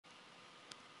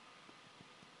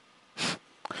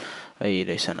Hey,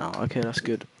 they sent out. Okay, that's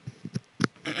good.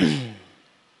 Right,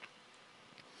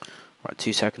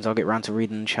 2 seconds. I'll get round to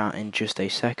reading the chat in just a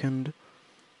second.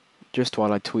 Just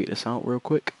while I tweet this out real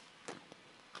quick.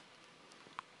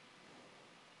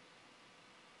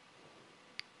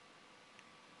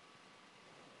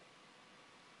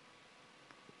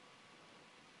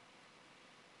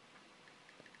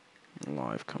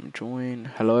 Live, come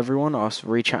join. Hello, everyone. I'll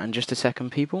re-chat in just a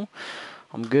second, people.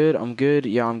 I'm good. I'm good.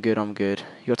 Yeah, I'm good. I'm good.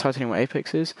 You're titanium what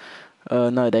Apex is?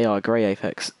 No, they are grey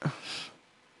Apex.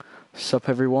 Sup,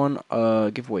 everyone.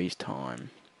 Giveaways time.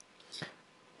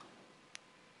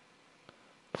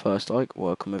 First like,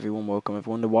 welcome everyone.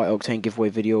 The White Octane giveaway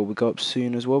video will go up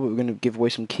soon as well, but we're going to give away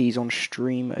some keys on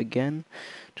stream again,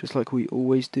 just like we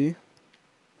always do.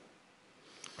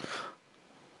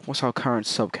 What's our current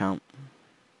sub count?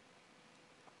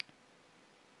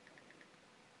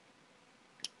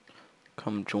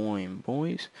 Come join,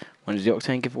 boys. When is the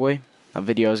Octane giveaway? That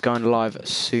video is going live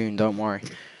soon, don't worry.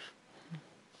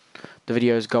 The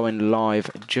video is going live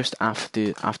just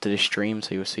after the stream,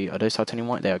 so you'll see. Are those titanium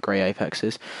white? They are grey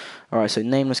Apexes. Alright, so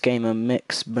Nameless Gamer,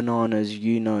 Mix, Bananas,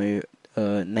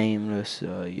 Nameless,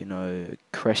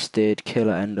 Crested,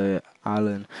 Killer Endo,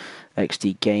 Alan,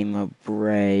 XD Gamer,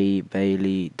 Bray,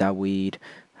 Bailey, Daweed,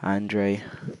 Andre.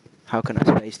 How can I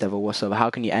Space Devil? What's up? How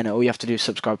can you enter? All you have to do is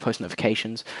subscribe, post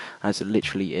notifications. That's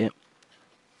literally it.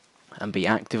 And be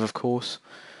active, of course.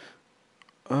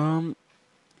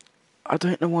 I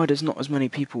don't know why there's not as many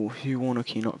people who won a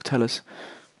Keynock. Tell us.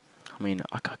 I mean,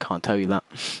 I can't tell you that.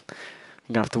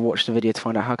 You're going to have to watch the video to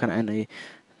find out how can I enter.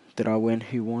 Did I win?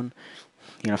 Who won?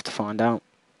 You're going to have to find out.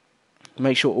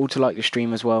 Make sure all to like the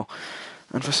stream as well.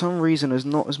 And for some reason, there's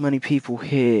not as many people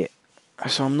here.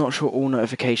 So I'm not sure all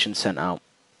notifications sent out.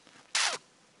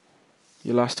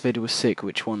 Your last video was sick.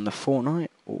 Which one? The Fortnite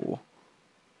or...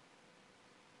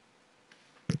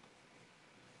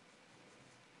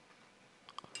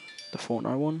 the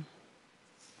Fortnite one?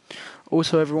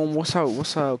 Also, everyone, what's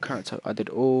our current sub? I did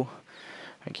all.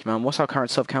 Thank you, man. What's our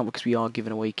current sub count? Because we are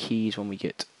giving away keys when we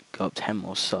go up 10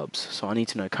 more subs. So I need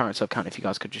to know current sub count. If you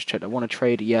guys could just check. I want to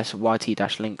trade. Yes,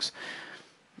 YT-links.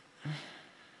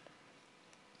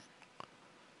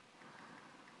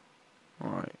 All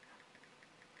right.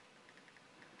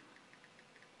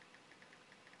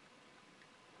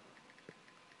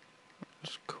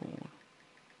 That's cool.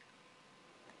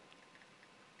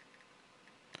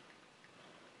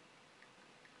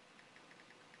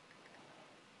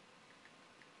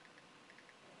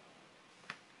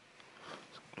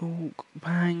 Ooh,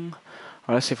 bang.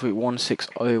 Alright, let's see if we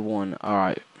 1601.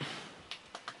 Alright.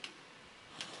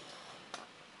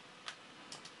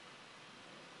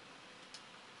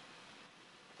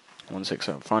 One six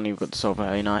oh. Finally, we've got the silver.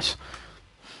 Hey, nice.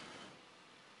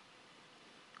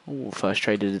 Ooh, first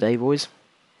trade of the day, boys.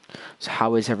 So,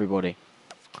 how is everybody?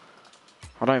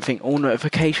 I don't think all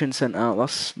notifications sent out.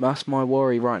 That's my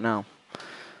worry right now.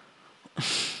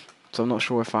 So I'm not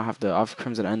sure if I have I've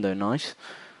Crimson Endo, nice.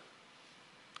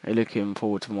 Are you looking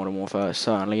forward to Modern Warfare?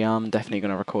 Certainly am. Definitely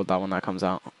going to record that when that comes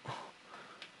out.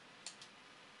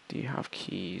 Do you have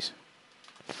keys?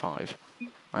 5.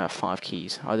 I have 5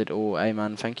 keys. I did all.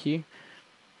 Man, thank you.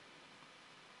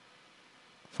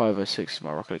 506 is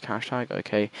my Rocket League hashtag.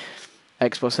 Okay.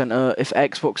 Xbox Center. If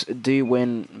Xbox do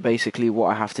win, basically what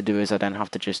I have to do is I then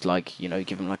have to just, like,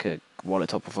 give them like a wallet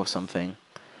top off or something.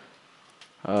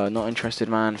 Not interested,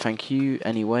 man. Thank you.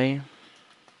 Anyway.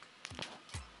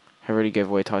 I already gave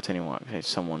away titanium white. Okay,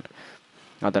 someone.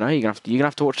 I don't know. You're gonna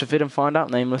have to watch the vid and find out.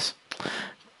 Nameless.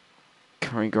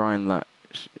 Can we grind that?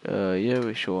 Yeah,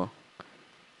 we're sure.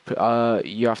 But,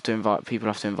 you have to invite. People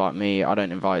have to invite me. I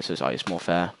don't invite, so it's more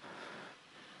fair.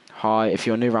 Hi, if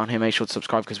you're new around here, make sure to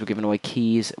subscribe because we're giving away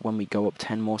keys when we go up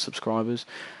 10 more subscribers.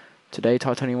 Today,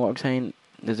 Titanium Octane.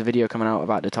 There's a video coming out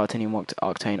about the Titanium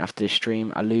Octane after this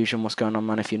stream. Illusion, what's going on,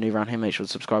 man? If you're new around here, make sure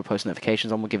to subscribe, post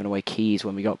notifications on. We're giving away keys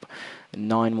when we got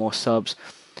 9 more subs.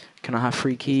 Can I have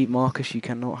free key? Marcus, you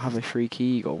cannot have a free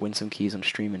key. You got to win some keys on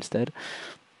stream instead.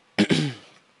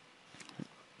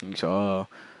 So,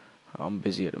 I'm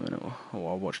busy at the minute. Oh,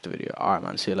 I'll watch the video. Alright,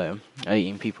 man. See you later.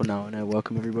 18 people now. I know.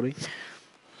 Welcome, everybody.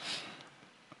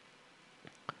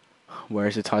 Where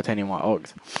is the Titanium White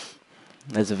Oct?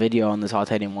 There's a video on the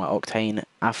Titanium White Octane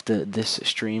after this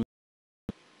stream.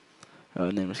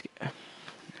 Let's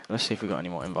see if we got any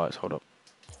more invites. Hold up.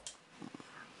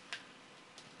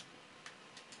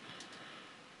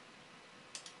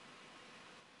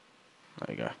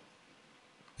 There you go.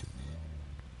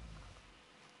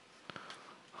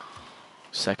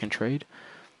 Second trade.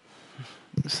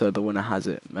 So the winner has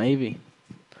it. Maybe.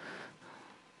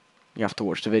 You have to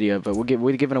watch the video, but we're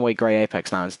giving away Grey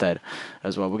Apex now instead,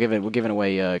 as well. We're giving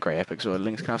away Grey Apex. So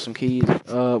links can have some keys.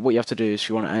 What you have to do is, if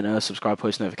you want to enter, subscribe,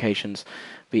 post notifications,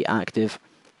 be active.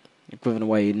 We've given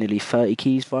away nearly 30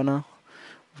 keys by now.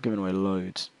 We've given away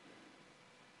loads.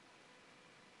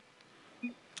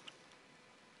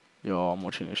 Yo, I'm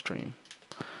watching the stream.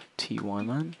 TY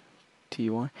man,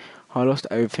 TY. I lost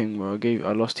everything, bro.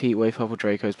 I lost Heatwave, Purple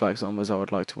Dracos, Black Zombers. I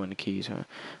would like to win the keys.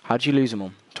 How'd you lose them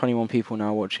all? 21 people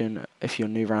now watching. If you're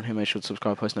new around here, make sure to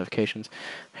subscribe, post notifications.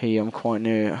 Hey, I'm quite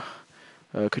new.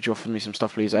 Could you offer me some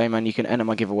stuff, please? Hey, man, you can enter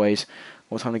my giveaways.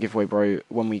 What time the giveaway, bro?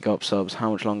 When we go up subs.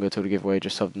 How much longer till the giveaway?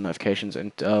 Just sub the notifications.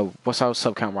 And what's our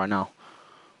sub count right now?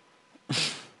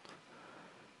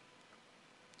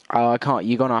 I can't.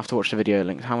 You're gonna have to watch the video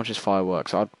links. How much is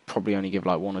fireworks? I'd probably only give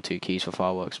like 1 or 2 keys for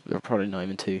fireworks. But probably not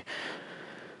even 2.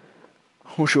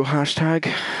 What's your hashtag?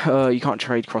 You can't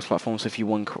trade cross-platform, so if you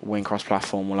win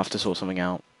cross-platform, we'll have to sort something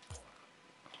out.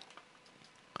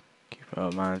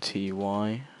 Man,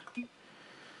 TY.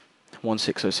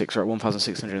 1606, we're at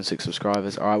 1,606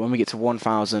 subscribers. Alright, when we get to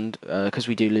 1,000, because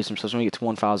we do lose some subs, when we get to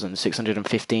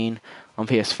 1,615 on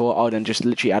PS4, oh, then just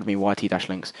literally add me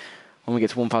YT-links. When we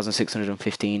get to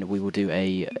 1,615, we will do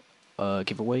a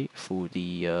giveaway for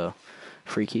the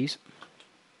free keys.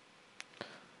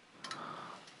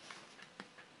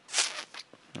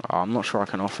 Oh, I'm not sure I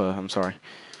can offer, I'm sorry.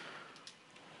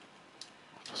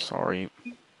 Sorry.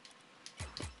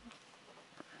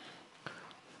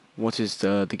 What is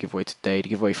the giveaway today? To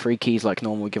give away free keys like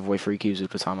normal, we give away free keys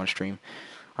at the time on stream.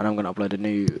 And I'm going to upload a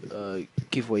new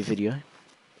giveaway video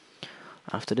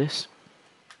after this.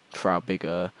 For our big,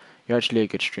 you're actually a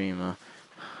good streamer.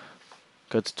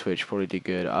 Go to Twitch, probably do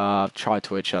good. I've tried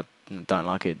Twitch, I don't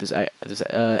like it.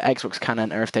 Xbox can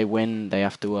enter. If they win, they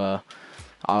have to,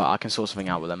 I can sort something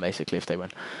out with them, basically, if they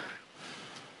win.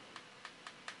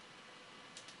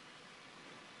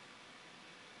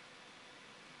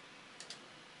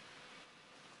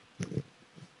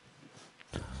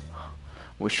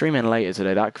 We're streaming later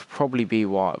today. That could probably be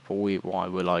why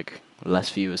we're like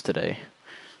less viewers today.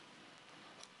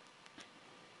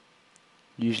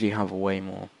 Usually have way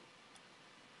more.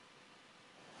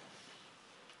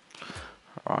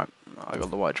 Alright, I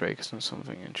got the white Drakes and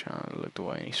something in chat. Looked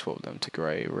away and he swapped them to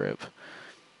grey. Rip.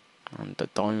 And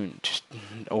don't just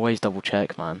always double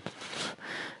check, man.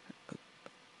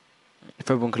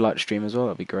 If everyone could like the stream as well,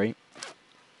 that'd be great.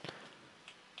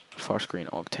 Far screen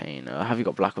Octane. Have you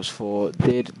got Black Ops 4?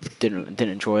 Didn't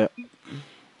enjoy it.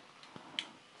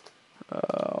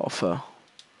 Offer.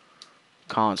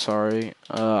 Can't, sorry.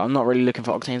 I'm not really looking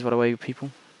for Octanes, by the way,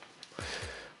 people.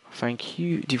 Thank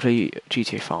you. Do you play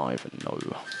GTA 5? No.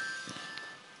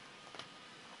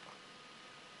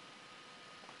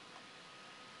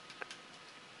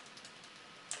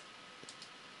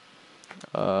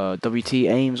 WT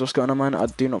Ames, what's going on, man? I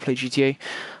do not play GTA.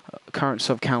 Current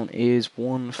sub count is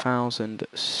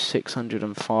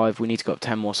 1,605. We need to go up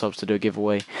 10 more subs to do a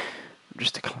giveaway.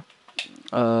 Just to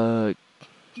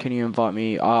can you invite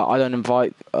me? I don't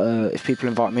invite. If people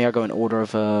invite me, I go in order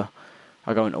of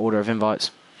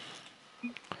invites.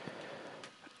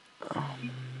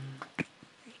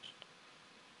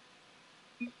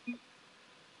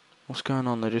 What's going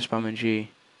on? They're just spamming G.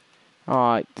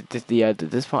 Alright,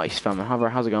 this party's spamming.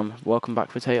 How's it going? Welcome back,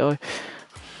 Potato.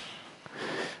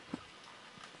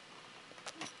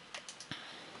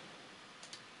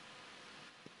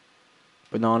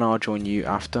 Banana, I'll join you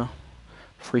after.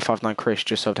 359 Chris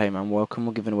just subbed. Hey man, welcome.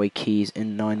 We're giving away keys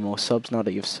in 9 more subs now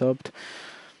that you've subbed.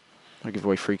 I'll give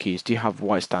away free keys. Do you have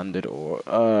white standard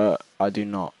or I do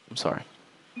not. I'm sorry.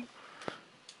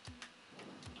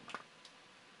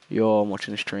 You're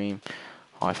watching the stream.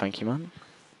 Hi, thank you, man.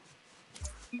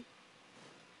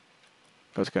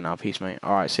 Got to go now. Peace, mate.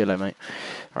 Alright, see you later, mate.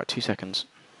 Alright, 2 seconds.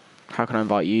 How can I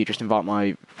invite you? Just invite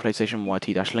my PlayStation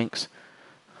YT-links.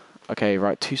 Okay,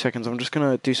 right, 2 seconds. I'm just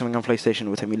gonna do something on PlayStation. It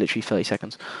will take me literally 30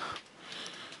 seconds.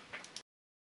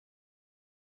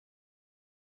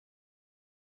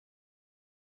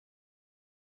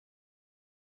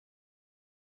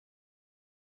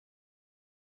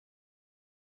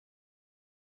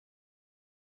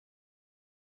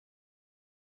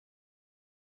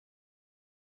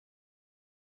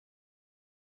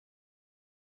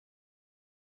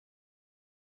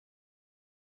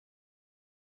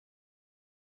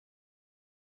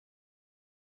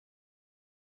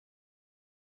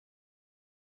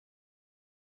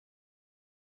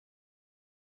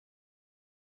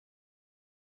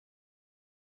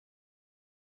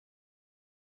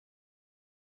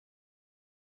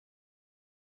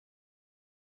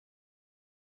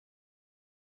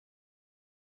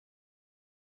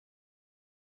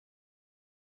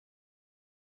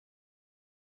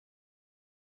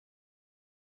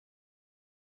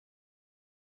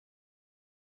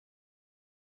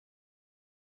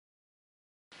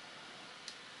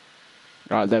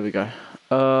 Right, there we go.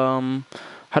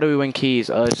 How do we win keys?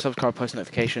 Subscribe, post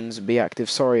notifications, be active.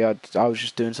 Sorry, I was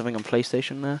just doing something on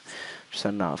PlayStation there. Just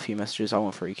sending out a few messages. I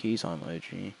want free keys. I'm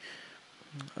OG.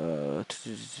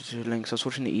 Links. I was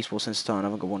watching the esports since start and I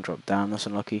haven't got one drop. Damn, that's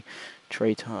unlucky.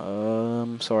 Trade.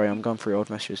 Sorry, I'm going through old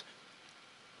messages.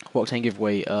 Octane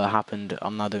giveaway happened.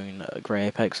 I'm now doing Grey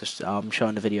Apex. I'm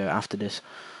showing the video after this.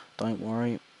 Don't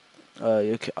worry.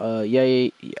 Yeah.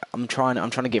 I'm trying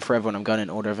to get through everyone. I'm going in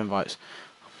order of invites.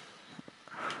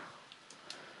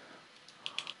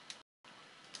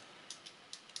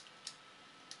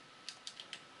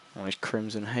 One is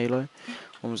Crimson Halo.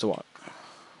 One was the what?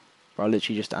 Bro, I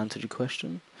literally just answered your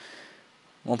question.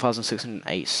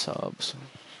 1,608 subs.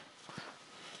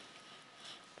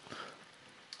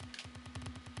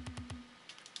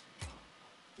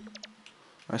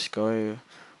 Let's go.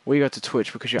 Will you go to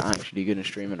Twitch because you're actually good at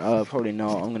streaming? Probably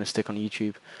not. I'm going to stick on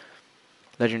YouTube.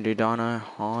 Legendary Dino.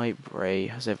 Hi, Bray.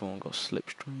 Has everyone got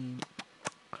Slipstream?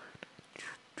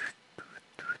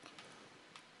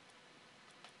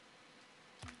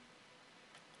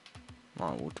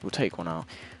 Right, we'll take one out.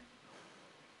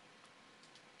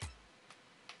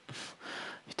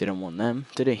 He didn't want them,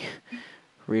 did he?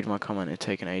 Read my comment. It's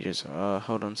taken ages.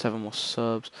 Hold on. 7 more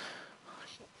subs.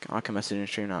 I can message in the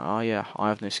stream now. Oh yeah, I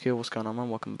have no skill. What's going on, man?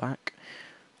 Welcome back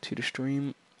to the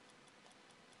stream.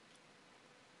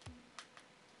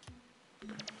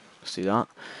 Let's do that.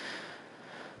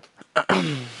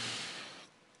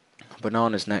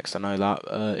 Banana's next, I know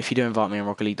that. If you do invite me in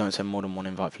Rocket League, don't send more than one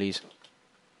invite, please.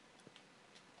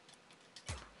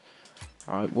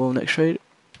 Alright, well, next trade.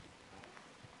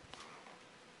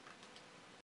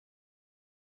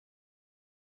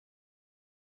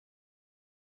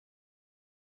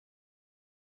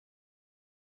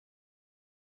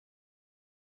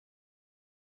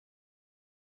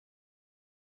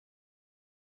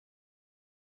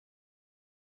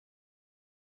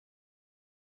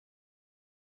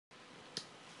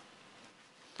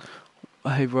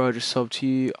 Hey bro, I just subbed to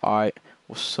you. Alright,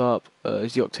 what's up?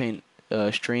 Is the Octane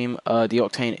stream? The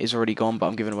Octane is already gone, but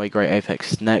I'm giving away Great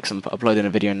Apex next. I'm uploading a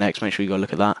video next. Make sure you go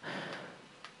look at that.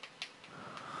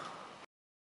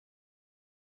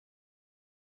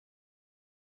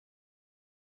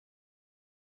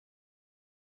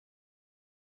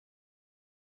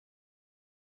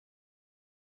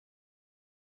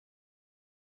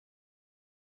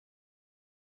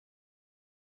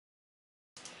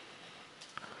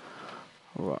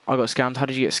 Right, I got scammed. How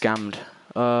did you get scammed?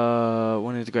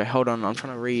 When did it go? Hold on, I'm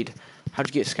trying to read. How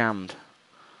did you get scammed?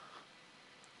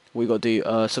 We got to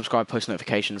do subscribe, post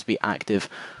notifications, be active.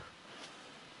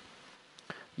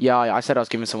 Yeah, I said I was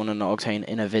giving someone an Octane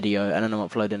in a video, and then I'm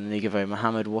uploading a new giveaway.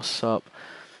 Mohammed, what's up?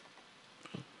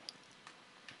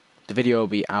 The video will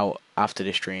be out after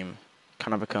this stream.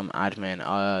 Can I become admin?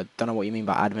 Don't know what you mean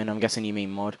by admin. I'm guessing you mean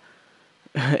mod.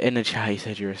 In the chat, he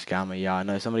said you're a scammer. Yeah, I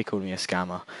know. Somebody called me a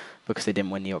scammer because they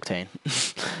didn't win the Octane.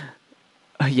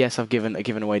 Yes, I've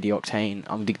given away the Octane.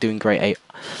 I'm doing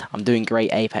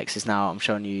great Apexes now. I'm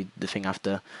showing you the thing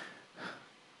after.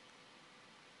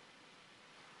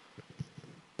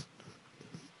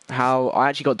 How I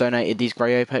actually got donated these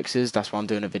grey Apexes. That's why I'm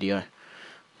doing a video.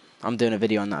 I'm doing a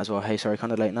video on that as well. Hey, sorry,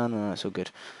 kind of late. No, it's all good.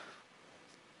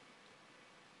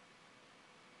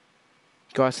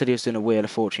 Guy said he was doing a Wheel of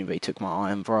Fortune, but he took my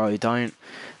item, bro. Don't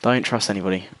trust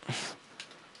anybody.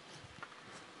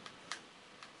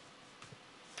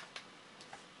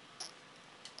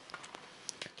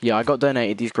 Yeah, I got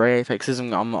donated these grey Apexes,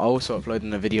 and I'm also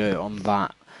uploading a video on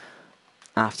that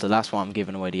after. That's why I'm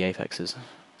giving away the Apexes.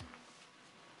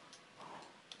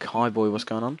 Hi, boy, what's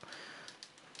going on?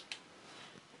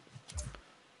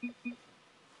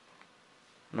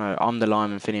 No, I'm the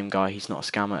Lime Infinium guy. He's not a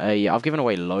scammer. Yeah, I've given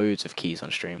away loads of keys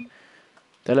on stream.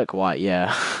 They look white,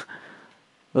 yeah.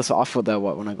 That's what I thought they were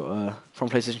white when I got from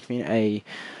PlayStation Community.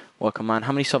 Welcome, man.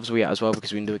 How many subs are we at as well?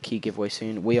 Because we can do a key giveaway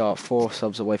soon. We are 4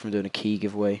 subs away from doing a key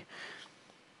giveaway.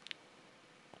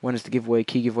 When is the giveaway?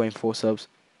 Key giveaway in 4 subs.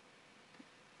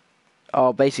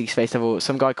 Oh, basically, Space Devil.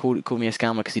 Some guy called me a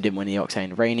scammer because he didn't win the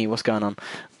Octane. Rainy, what's going on?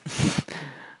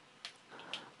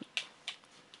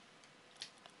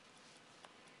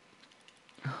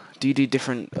 Do you do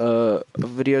different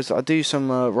videos? I do some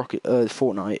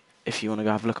Fortnite. If you want to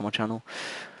go have a look at my channel.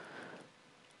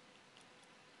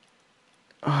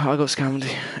 I got scammed.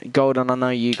 Golden, I know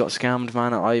you got scammed,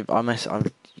 man. I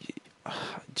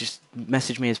just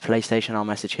message me his PlayStation. I'll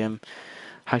message him.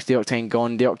 How's the Octane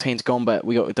gone? The Octane's gone, but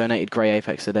we got donated Grey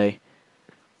Apex today.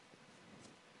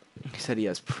 He said he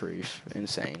has proof.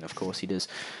 Insane. Of course he does.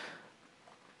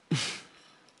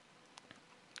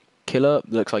 Killer,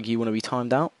 looks like you want to be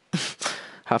timed out.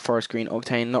 Have forest green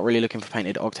octane. Not really looking for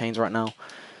painted octanes right now.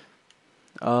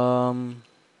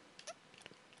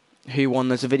 Who won?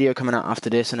 There's a video coming out after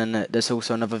this, and then there's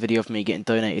also another video of me getting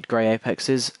donated grey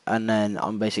apexes, and then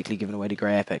I'm basically giving away the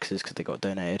grey apexes because they got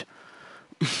donated.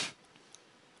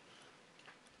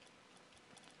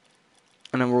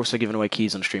 And then we're also giving away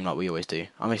keys on stream like we always do.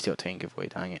 I missed the octane giveaway,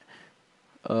 dang it.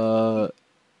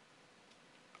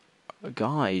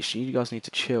 Guys, you guys need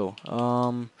to chill.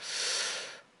 I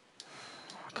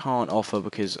can't offer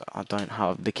because I don't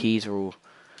have the keys.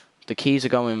 The keys are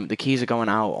going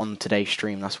out on today's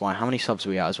stream. That's why. How many subs are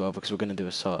we at as well? Because we're going to do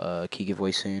a key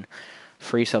giveaway soon.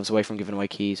 3 subs away from giving away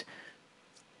keys.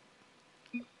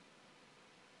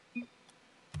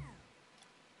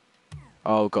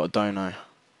 Oh, got a dono.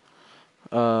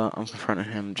 I'm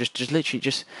confronting him. Just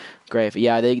literally, grave.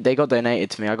 Yeah, they got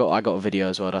donated to me. I got a video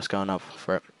as well that's going up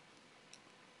for it.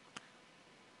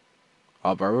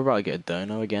 Oh, bro, we're about to get a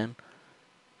dono again.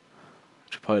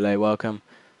 Chipotle, welcome.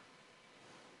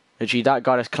 Literally, that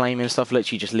guy that's claiming stuff,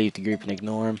 literally just leave the group and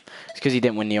ignore him. It's because he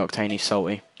didn't win the octane. He's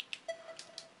salty.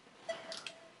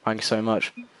 Thank you so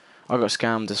much. I got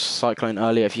scammed as Cyclone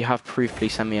earlier. If you have proof,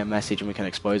 please send me a message and we can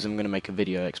expose them. I'm going to make a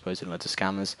video exposing loads of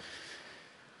scammers.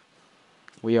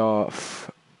 We are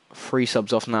 3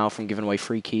 subs off now from giving away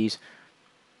free keys.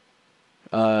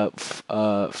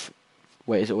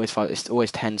 Wait, is it always 5? It's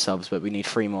always 10 subs, but we need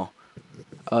 3 more.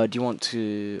 Do you want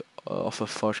to offer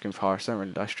forest green forest? I don't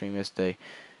really live stream yesterday.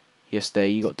 Yesterday,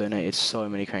 you got donated so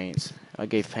many crates. I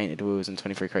gave painted wheels and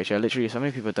 23 crates. Yeah, literally, so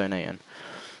many people are donating.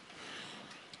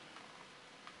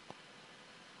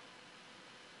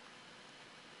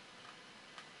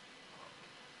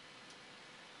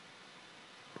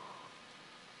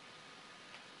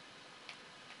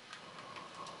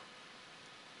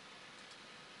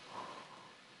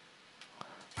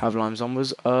 Have lime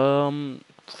zombies. Not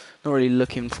really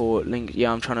looking for link.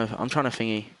 Yeah, I'm trying to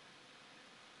thingy.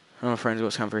 My friend's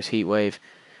got scammed for his heat wave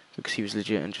because he was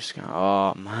legit and just.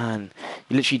 Oh man,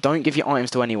 you literally don't give your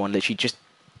items to anyone. Literally, just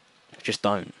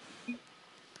don't.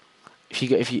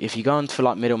 If you go on for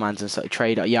like middlemans and stuff,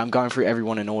 trade. Yeah, I'm going through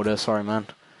everyone in order. Sorry, man.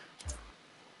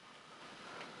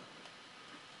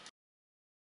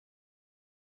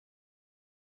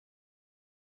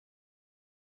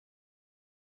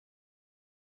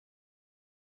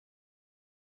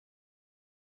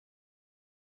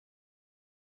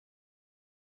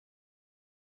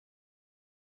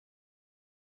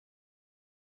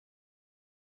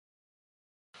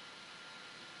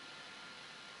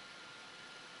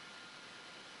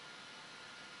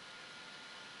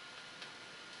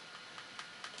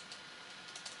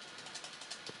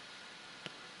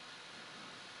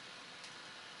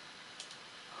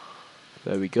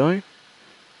 There we go.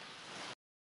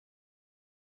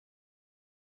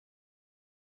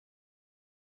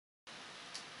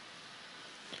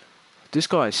 This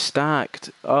guy's stacked.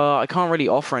 I can't really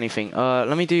offer anything.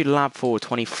 Let me do lab for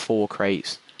 24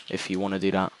 crates if you want to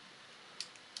do that.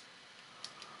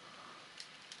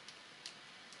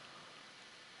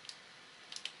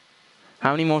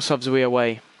 How many more subs are we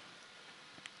away?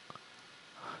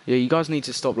 Yeah, you guys need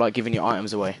to stop like giving your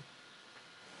items away.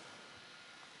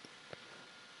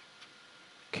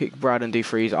 Kick Brad and do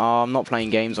freeze. Oh, I'm not playing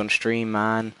games on stream,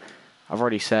 man. I've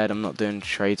already said I'm not doing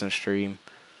trades on stream.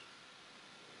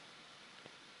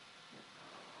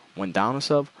 Went down a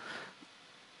sub.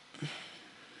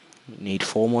 Need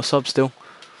 4 more subs still.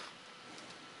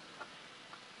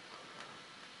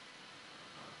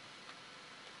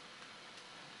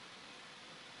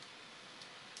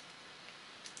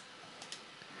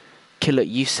 Killer,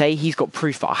 you say he's got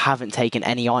proof that I haven't taken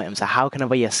any items, so how can I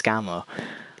be a scammer?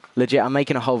 Legit, I'm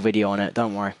making a whole video on it,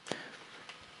 don't worry.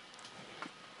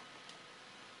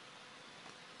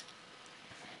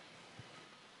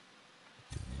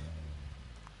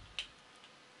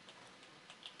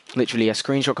 Literally, a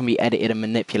screenshot can be edited and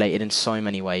manipulated in so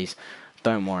many ways.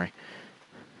 Don't worry.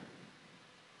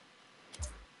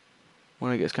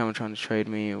 When I get scammer trying to trade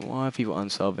me, why are people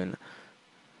unsubbing?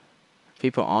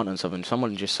 People aren't unsubbing.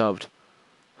 Someone just subbed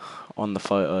on the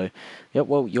photo. Yep,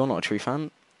 well, you're not a true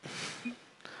fan.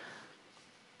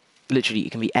 Literally,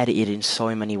 it can be edited in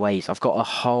so many ways. I've got a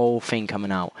whole thing coming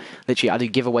out. Literally, I do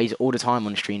giveaways all the time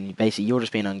on stream. Basically, you're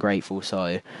just being ungrateful.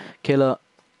 So, Killer,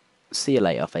 see you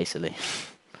later, basically.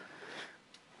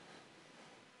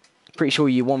 Pretty sure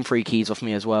you won 3 keys off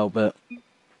me as well, but it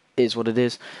is what it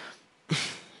is.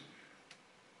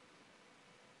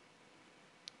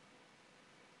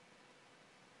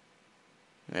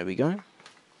 There we go.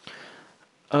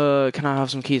 Can I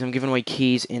have some keys? I'm giving away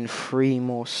keys in 3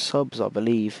 more subs, I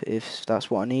believe, if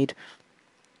that's what I need.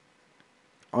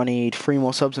 I need 3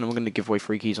 more subs, and I'm going to give away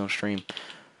 3 keys on stream.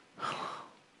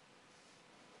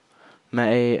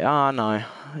 Mate, no.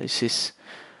 It's just...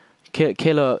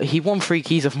 Killer, he won 3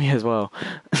 keys off me as well.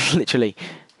 Literally.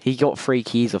 He got 3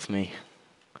 keys off me.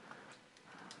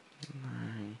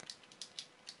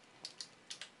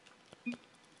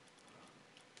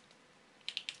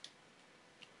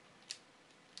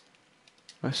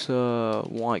 That's a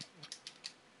white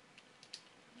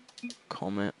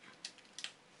comet.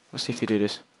 Let's see if you do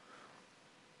this.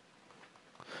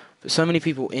 But so many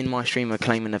people in my stream are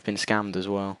claiming they've been scammed as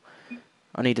well.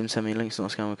 I need them to send me links,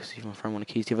 not a scammer, because my friend wanted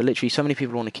keys together. Literally, so many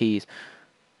people want the keys.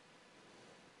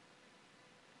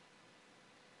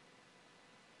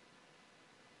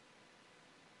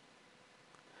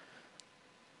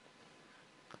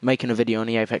 Making a video on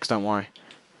the Apex, don't worry.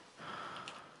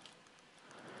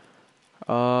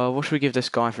 What should we give this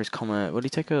guy for his comment? Will he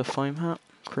take a foam hat?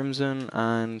 Crimson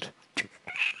and...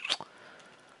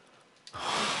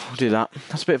 We'll do that.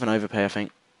 That's a bit of an overpay, I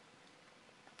think.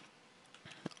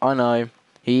 I know.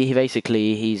 He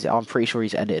basically, I'm pretty sure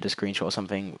he's edited a screenshot or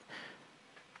something.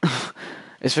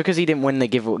 It's because he didn't win the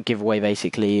giveaway,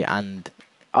 basically, and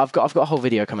I've got a whole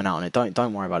video coming out on it.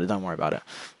 Don't worry about it. Don't worry about it.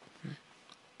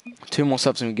 2 more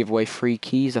subs and we give away 3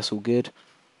 keys. That's all good.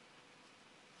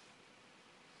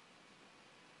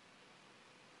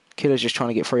 Killer's just trying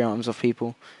to get free items off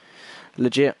people.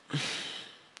 Legit.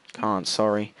 Can't,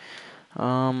 sorry.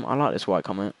 I like this white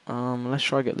comment. Let's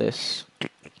try get this.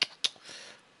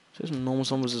 There's some normal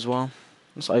zombies as well.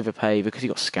 Let's overpay because he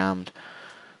got scammed.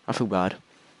 I feel bad.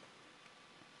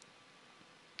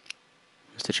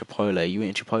 Mr. Chipotle, you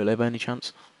eating Chipotle by any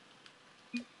chance?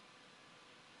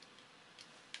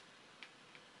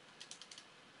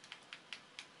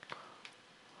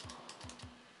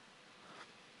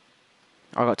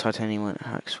 I got titanium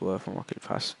Hacksworth from Rocket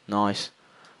Pass. Nice.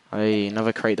 Hey,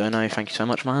 another crate though, no, thank you so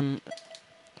much, man.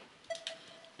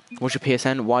 What's your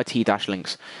PSN?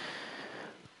 YT-links.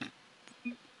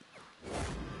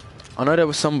 I know there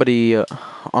was somebody,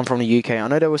 I'm from the UK, I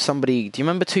know there was somebody, do you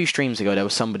remember 2 streams ago, there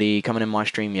was somebody coming in my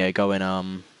stream, yeah,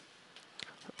 going,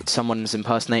 someone's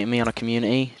impersonating me on a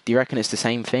community. Do you reckon it's the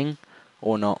same thing,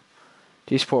 or not?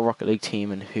 Do you support a Rocket League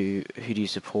team, and who do you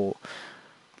support?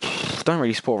 Don't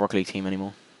really support a Rocket League team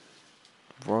anymore.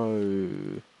 Bro.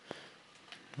 I'm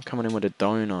coming in with a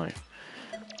dono.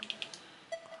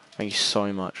 Thank you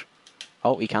so much.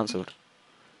 Oh, he cancelled.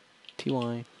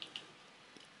 TY.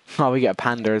 Oh, we get a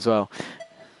panda as well.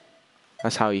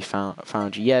 That's how he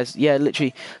found you. Yes, yeah,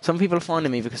 literally. Some people are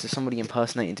finding me because there's somebody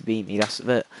impersonating to be me. That's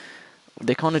that.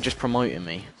 They're kind of just promoting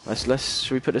me.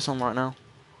 Should we put this on right now?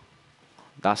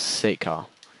 That's sick, Carl.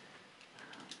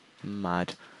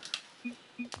 Mad.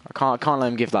 I can't let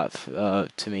him give that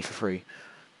to me for free.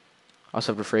 I'll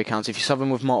sub with 3 accounts. If you're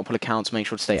subbing with multiple accounts, make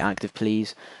sure to stay active,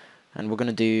 please. And we're going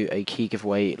to do a key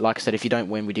giveaway. Like I said, if you don't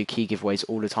win, we do key giveaways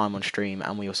all the time on stream,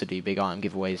 and we also do big item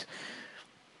giveaways.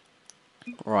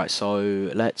 Right,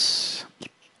 so let's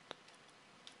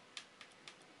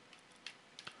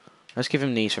give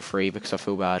him these for free because I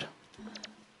feel bad.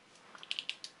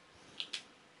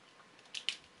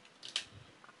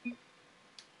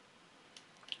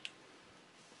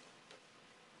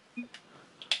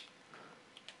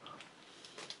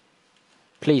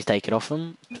 Please take it off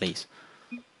them, please.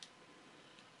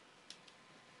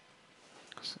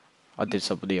 I did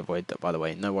sub the other way, by the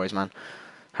way. No worries, man.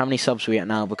 How many subs are we at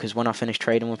now? Because when I finish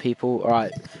trading with people...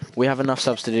 Alright, we have enough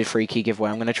subs to do a free key giveaway.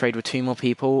 I'm going to trade with 2 more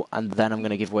people, and then I'm going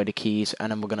to give away the keys,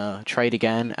 and then we're going to trade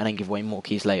again, and then give away more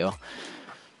keys later.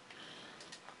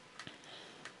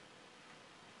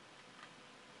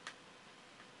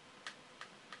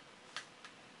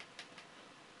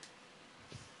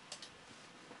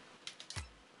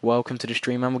 Welcome to the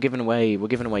stream, man. We're giving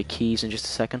away keys in just a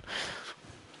second.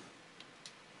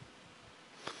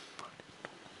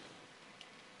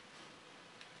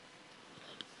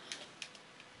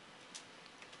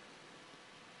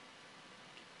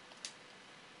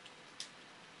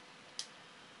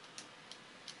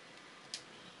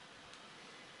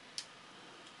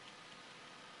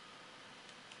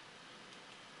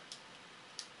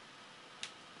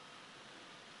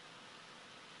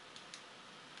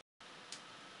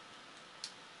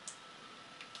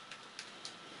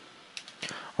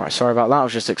 Right, sorry about that. I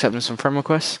was just accepting some friend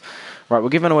requests. Right, we're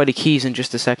giving away the keys in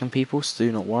just a second, people, so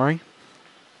do not worry.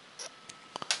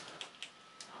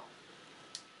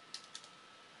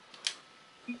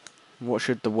 What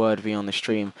should the word be on the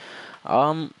stream?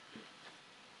 I've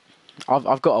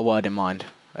got a word in mind.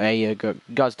 Hey,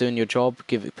 guys, doing your job.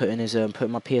 Putting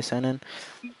my PSN in.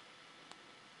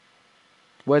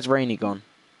 Where's Rainy gone?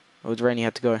 Where's Rainy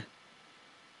had to go?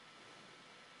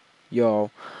 Yo,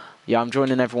 Yeah, I'm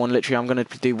joining everyone. Literally, I'm going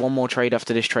to do one more trade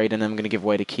after this trade, and then I'm going to give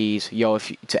away the keys. Yo,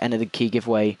 to enter the key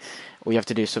giveaway, all you have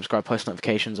to do is subscribe, post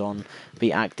notifications on,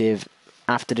 be active.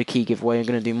 After the key giveaway, I'm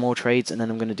going to do more trades, and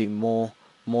then I'm going to do more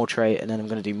trade, and then I'm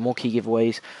going to do more key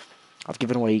giveaways. I've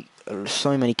given away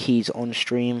so many keys on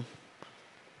stream.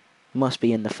 Must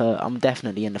be in the I'm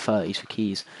definitely in the 30s for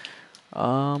keys.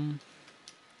 What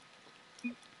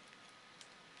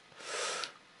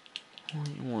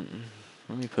you want?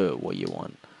 Let me put what you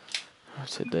want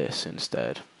to this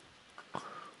instead.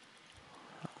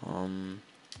 Oh,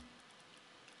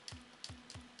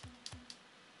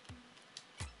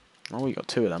 we got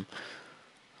 2 of them.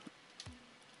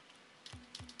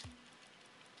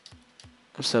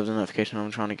 Serve the notification. I'm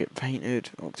trying to get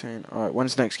painted. Octane. Alright,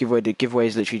 when's the next giveaway? The giveaway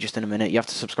is literally just in a minute. You have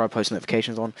to subscribe, post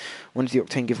notifications on. When's the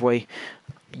Octane giveaway?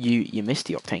 You missed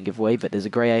the Octane giveaway, but there's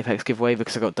a Grey Apex giveaway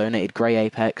because I got donated Grey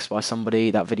Apex by somebody.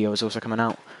 That video is also coming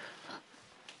out.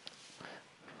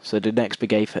 So the next big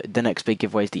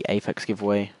giveaway is the Apex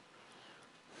giveaway.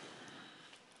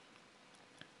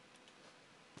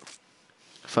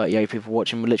 38 people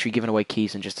watching. We're literally giving away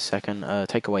keys in just a second.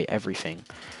 Take away everything.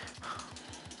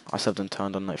 I subbed and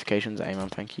turned on notifications. Amen,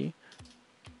 thank you.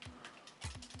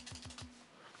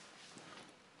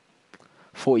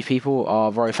 40 people.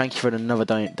 Oh, bro, thank you for another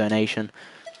donation.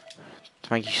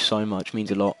 Thank you so much.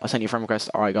 Means a lot. I sent you a friend request.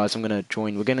 Alright, guys, I'm going to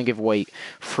join. We're going to give away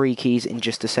 3 keys in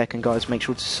just a second, guys. Make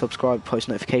sure to subscribe, post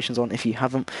notifications on. If you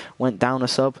haven't went down a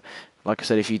sub, like I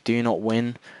said, if you do not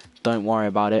win, don't worry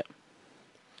about it.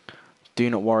 Do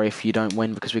not worry if you don't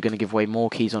win, because we're going to give away more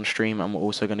keys on stream, and we're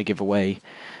also going to give away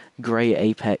Grey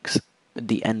Apex at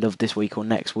the end of this week or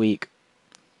next week.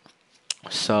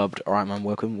 Subbed. Alright, man,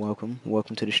 welcome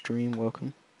to the stream,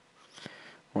 welcome.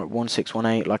 Alright,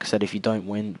 1618, like I said, if you don't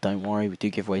win, don't worry, we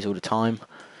do giveaways all the time.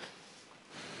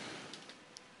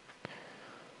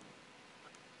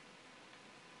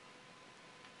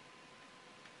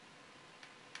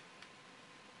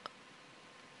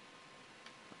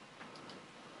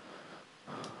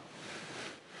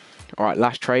 Alright,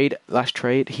 last trade,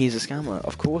 he's a scammer.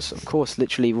 Of course,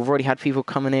 literally, we've already had people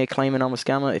coming here claiming I'm a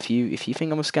scammer. If you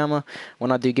think I'm a scammer,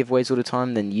 when I do giveaways all the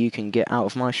time, then you can get out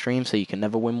of my stream so you can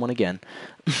never win one again.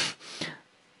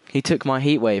 He took my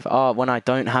heatwave. When I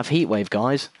don't have heatwave,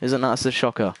 guys. Isn't that a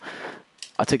shocker?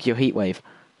 I took your heatwave.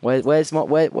 Where's the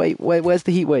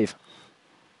heatwave?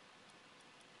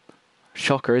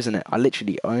 Shocker, isn't it? I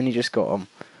literally only just got on.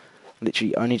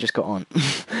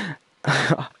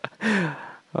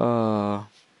 Oh,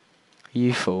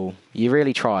 you fool. You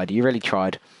really tried.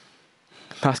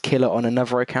 That's killer on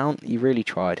another account. You really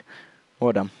tried.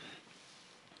 Well done.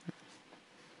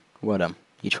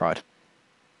 You tried.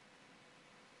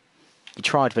 You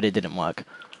tried, but it didn't work.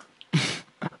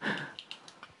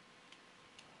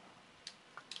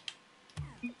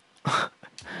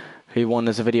 Who won?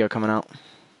 There's a video coming out.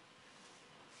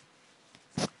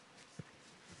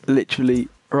 Literally.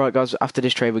 Alright, guys, after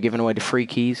this trade, we're giving away the 3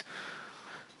 keys.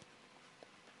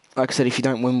 Like I said, if you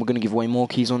don't win, we're going to give away more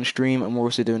keys on stream, and we're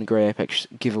also doing a Grey Apex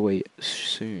giveaway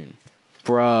soon.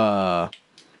 Bruh.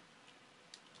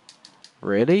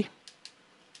 Really?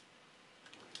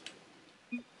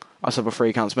 I sub for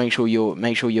 3 accounts. Make sure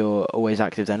you're always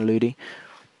active then, Ludi.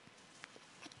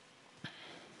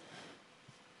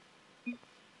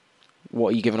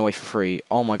 What are you giving away for free?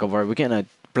 Oh my god, bro, we're getting a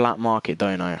black market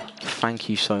dono. Thank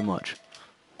you so much.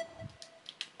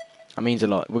 That means a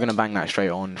lot. We're gonna bang that straight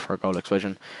on for a goal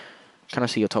explosion. Can I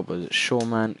see your top was sure,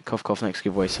 man? Cough, next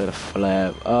giveaway solar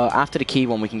flare. After the key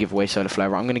one, we can give away solar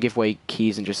flare. I'm gonna give away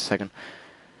keys in just a second.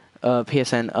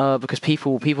 PSN. Because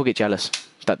people get jealous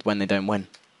that when they don't win.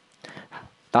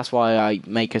 That's why I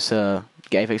make us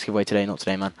get Apex giveaway today, not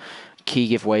today, man. Key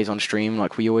giveaways on stream,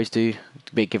 like we always do.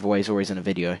 Big giveaways always in a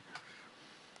video.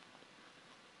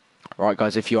 Alright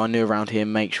guys, if you are new around here,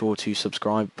 make sure to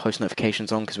subscribe, post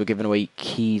notifications on, because we're giving away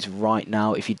keys right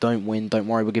now. If you don't win, don't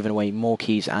worry, we're giving away more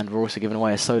keys, and we're also giving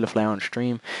away a solar flare on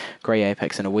stream, Grey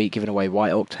Apex in a week, giving away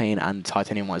white octane and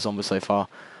titanium white zombie so far.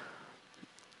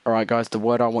 Alright guys, the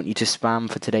word I want you to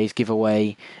spam for today's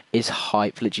giveaway is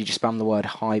hype. Literally just spam the word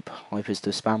hype. Hype is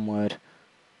the spam word.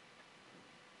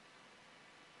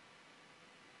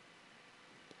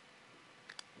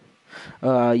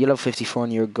 You're level 54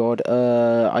 and you're a god.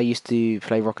 I used to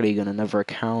play Rocket League on another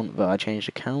account, but I changed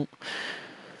account.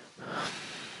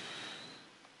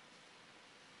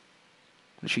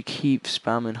 Literally keep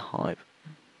spamming hype.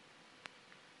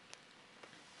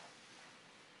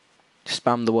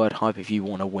 Spam the word hype if you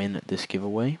want to win at this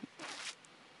giveaway.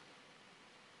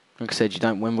 Like I said, you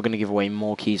don't win, we're going to give away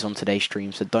more keys on today's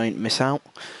stream, so don't miss out.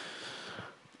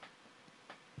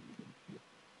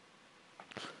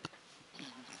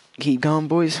 Keep going,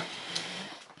 boys.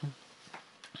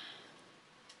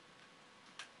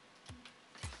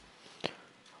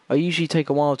 I usually take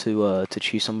a while to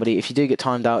choose somebody. If you do get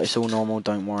timed out, it's all normal.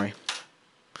 Don't worry.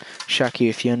 Shaki,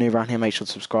 if you're new around here, make sure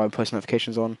to subscribe, post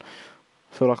notifications on.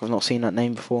 I feel like I've not seen that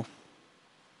name before.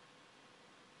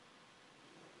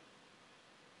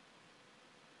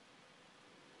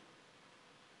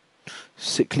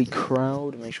 Sickly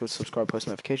Crowd, make sure to subscribe, post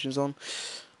notifications on.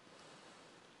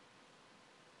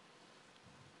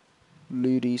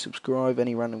 Ludi, subscribe,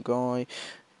 any random guy,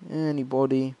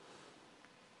 anybody.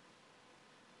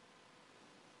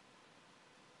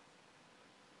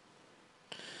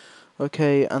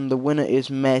 Okay, and the winner is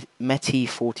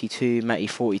Meti42,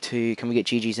 Meti42. Can we get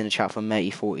GG's in the chat for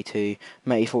Meti42?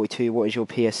 Meti42, what is your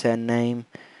PSN name?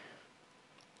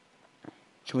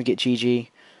 Can we get GG?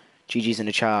 GG's in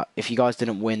the chat. If you guys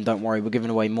didn't win, don't worry, we're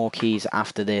giving away more keys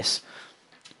after this.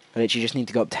 I literally just need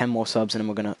to go up 10 more subs and then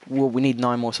we're gonna... Well, we need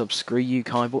 9 more subs. Screw you,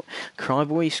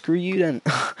 Cryboy, screw you then.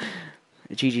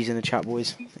 GG's in the chat,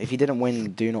 boys. If you didn't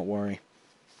win, do not worry.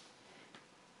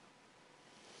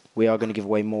 We are going to give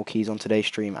away more keys on today's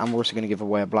stream, and we're also going to give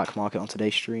away a black market on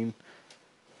today's stream.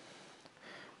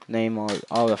 Neymar.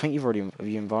 Oh, I think you've already... Have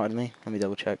you invited me? Let me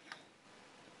double check.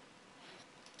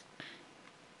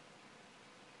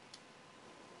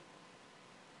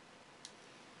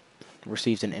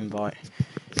 Received an invite.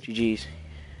 GG's.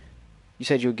 You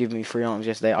said you would give me free items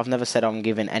yesterday. I've never said I'm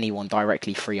giving anyone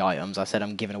directly free items. I said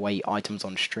I'm giving away items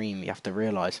on stream. You have to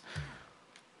realise.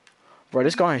 Bro,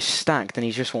 this guy is stacked and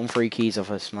he's just won 3 keys off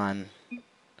us, man.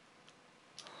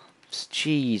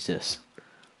 Jesus.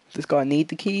 Does this guy need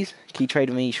the keys? Key trade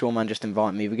with me? Sure, man, just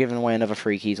invite me. We're giving away another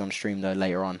 3 keys on stream, though,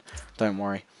 later on. Don't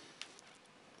worry.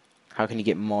 How can you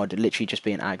get mod? Literally just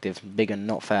being active. Big and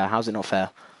not fair. How's it not fair?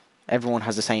 Everyone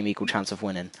has the same equal chance of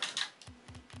winning.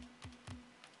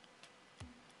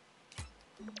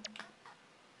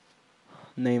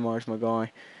 Neymar is my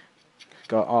guy.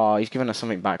 Oh, he's giving us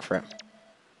something back for it.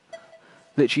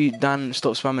 Literally, Dan,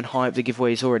 stop spamming hype. The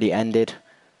giveaway's already ended.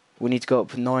 We need to go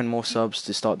up 9 more subs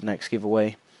to start the next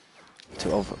giveaway.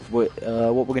 What we're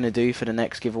going to do for the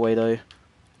next giveaway, though...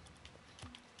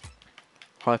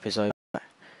 Hype is over.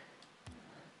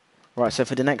 Right, so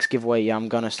for the next giveaway, yeah, I'm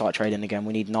going to start trading again.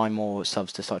 We need 9 more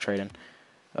subs to start trading.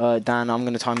 Dan, I'm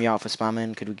going to time you out for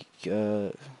spamming. Could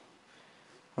we...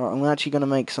 Right, I'm actually going to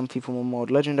make some people more mod.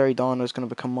 Legendary Dino is going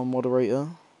to become my moderator.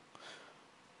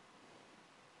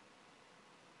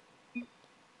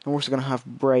 I'm also going to have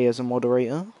Bray as a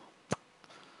moderator.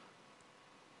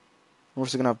 We're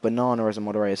also going to have Banana as a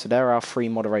moderator. So there are our 3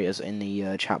 moderators in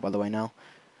the chat, by the way, now.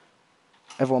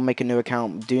 Everyone make a new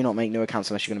account. Do not make new accounts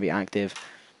unless you're going to be active.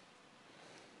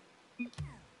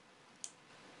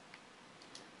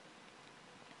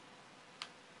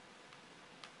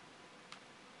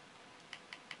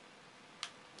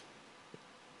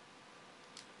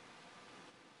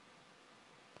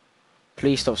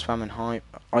 Please stop spamming hype.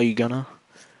 Are you gonna?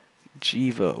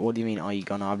 Jiva, what do you mean, are you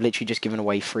gonna? I've literally just given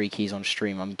away 3 keys on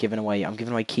stream. I'm giving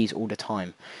away keys all the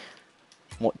time.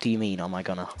 What do you mean, am I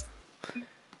gonna?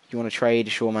 You want to trade?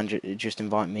 Sure, man, just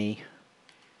invite me.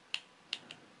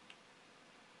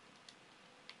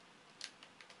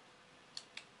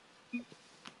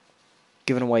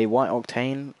 Giving away white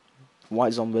octane,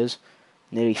 white zombies,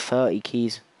 nearly 30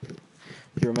 keys.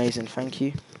 You're amazing, thank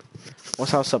you.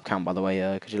 What's our sub count, by the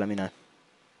way? Could you let me know?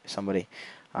 Somebody.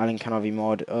 Alan, can I be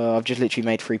mod? I've just literally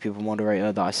made 3 people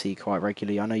moderator that I see quite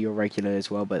regularly. I know you're regular as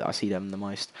well, but I see them the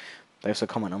most. They also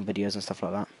comment on videos and stuff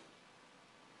like that.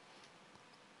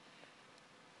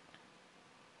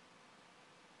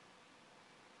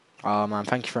 Oh man,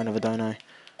 thank you for another dono.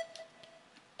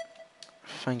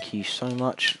 Thank you so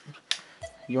much.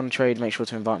 You want to trade, make sure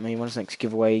to invite me. When's the next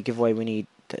giveaway? Giveaway we need...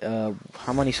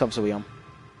 how many subs are we on?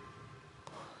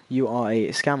 You are a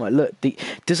scammer. Look,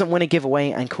 doesn't win a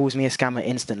giveaway and calls me a scammer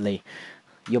instantly.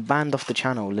 You're banned off the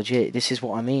channel, legit. This is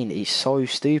what I mean. It's so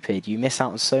stupid. You miss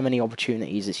out on so many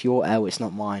opportunities. It's your L, it's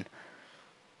not mine.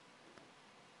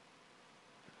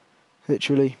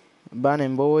 Literally. Ban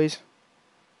him, boys.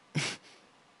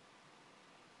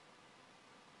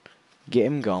 Get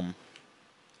him gone.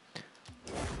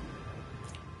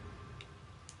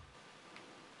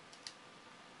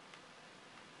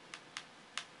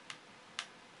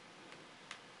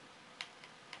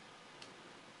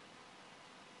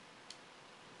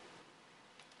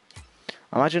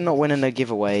 Imagine not winning a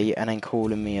giveaway and then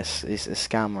calling me a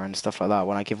scammer and stuff like that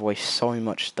when I give away so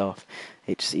much stuff.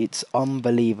 It's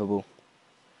unbelievable.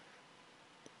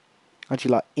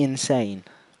 Actually, like, insane.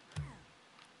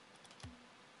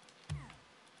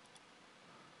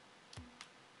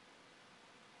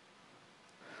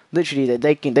 Literally,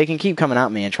 they can keep coming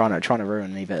at me and trying to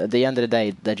ruin me, but at the end of the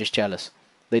day, they're just jealous.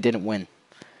 They didn't win.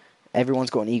 Everyone's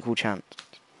got an equal chance.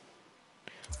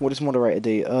 What does moderator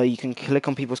do? You can click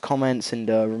on people's comments and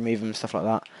remove them, stuff like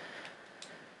that.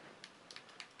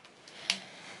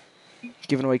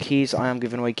 Giving away keys. I am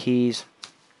giving away keys.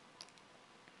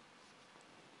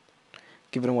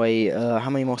 Giving away. How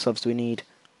many more subs do we need?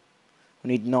 We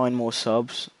need 9 more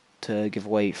subs to give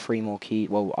away 3 more keys.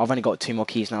 Well, I've only got 2 more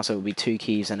keys now, so it will be 2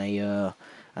 keys and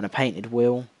a painted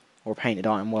wheel or a painted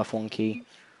item worth 1 key.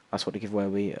 That's what the giveaway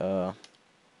will be.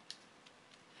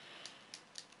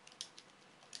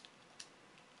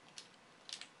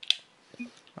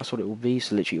 That's what it will be.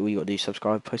 So literally, all you got to do is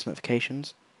subscribe, post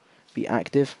notifications, be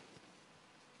active.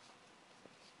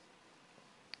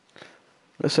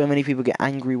 So many people get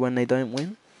angry when they don't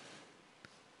win,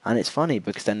 and it's funny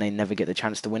because then they never get the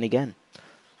chance to win again.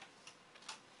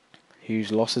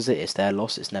 Whose loss is it? It's their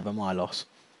loss. It's never my loss.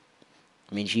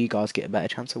 It means you guys get a better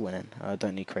chance of winning. I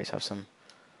don't need crates to have some.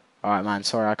 All right, man.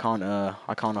 Sorry, I can't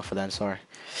offer then. Sorry.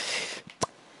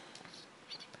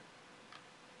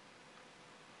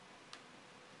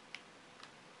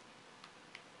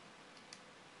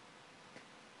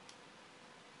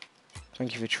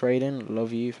 Thank you for trading.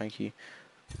 Love you. Thank you.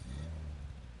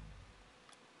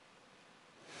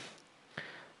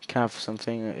 Can I have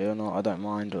something or not? I don't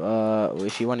mind.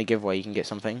 If you want a giveaway, you can get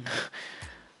something.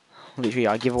 Literally,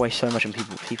 I give away so much, and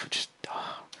people just.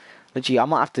 Literally, I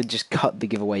might have to just cut the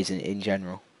giveaways in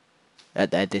general.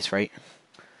 At this rate.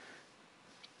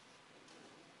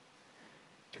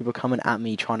 People coming at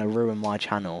me trying to ruin my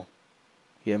channel.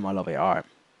 Yeah, I love it. Alright.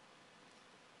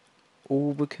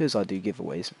 All because I do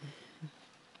giveaways.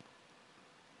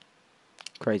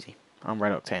 Crazy. I'm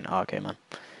Red Octane. Oh, okay, man.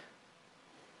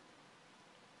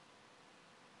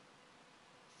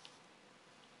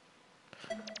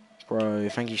 Bro,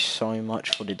 thank you so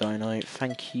much for the donate.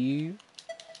 Thank you.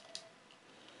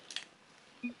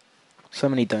 So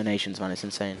many donations, man. It's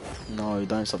insane. No,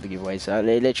 don't stop the giveaways.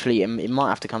 Literally, it might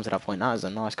have to come to that point. That is a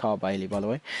nice car, Bailey, by the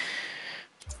way.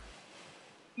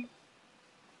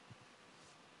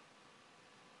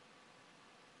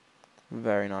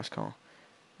 Very nice car.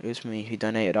 It was me who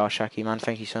donated our Shaki, man.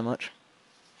 Thank you so much.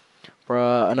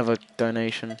 Bruh, another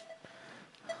donation.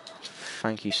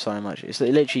 Thank you so much. It's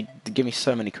literally give me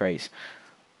so many crates.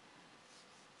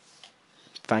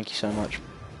 Thank you so much.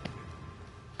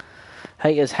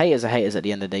 Haters are haters at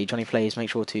the end of the day. Johnny Plays, make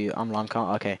sure to Lime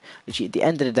can't. Okay. Literally, at the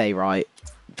end of the day, right?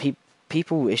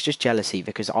 People, it's just jealousy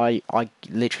because I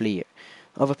literally,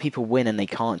 other people win and they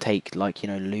can't take, like, you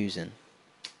know, losing.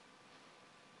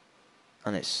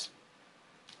 And it's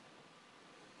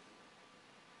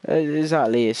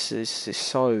exactly,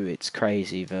 it's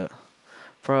crazy, but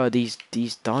bro, these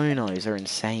donos are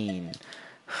insane.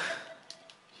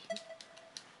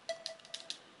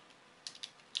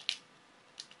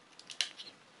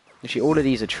 Literally, all of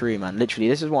these are true, man. Literally,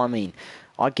 this is what I mean.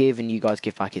 I give and you guys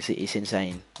give back. It's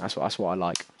insane. That's what I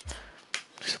like.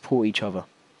 Support each other.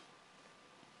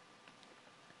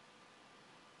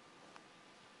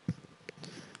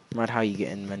 Mad how you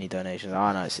get in many donations.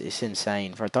 I know it's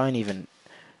insane. Bro, don't even.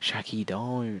 Shaki,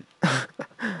 don't.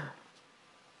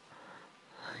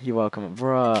 You're welcome,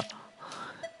 bruh.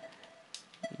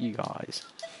 You guys.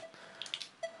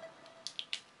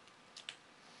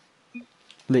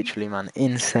 Literally, man,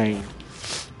 insane.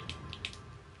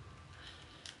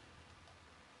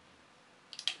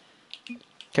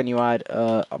 Can you add,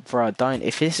 bruh, don't.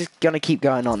 If this is gonna keep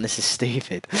going on, this is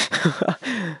stupid.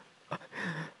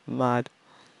 Mad.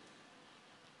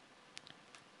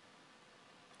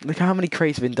 Look how many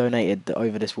crates have been donated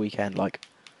over this weekend, like.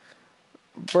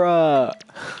 Bruh.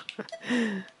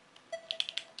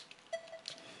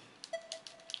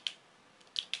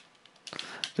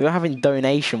 We're having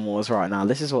donation wars right now.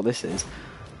 This is what this is.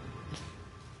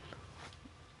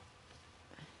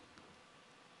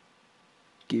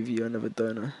 Give you another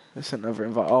donor. That's another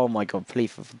invite. Oh my god,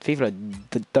 please, people are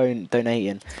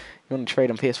donating. You want to trade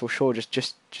on PS4? Sure,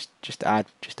 just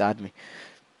add me.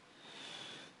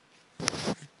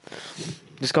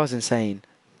 This guy's insane,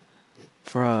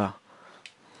 bruh.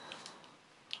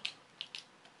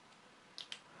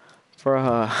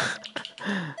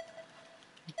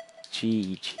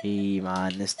 GG,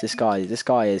 man. This guy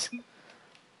is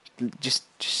just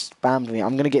spammed me.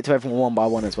 I'm gonna get to everyone one by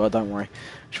one as well. Don't worry.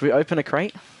 Should we open a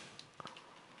crate?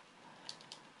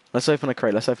 Let's open a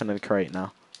crate. Let's open a crate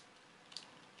now.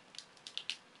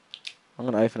 I'm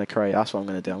gonna open a crate. That's what I'm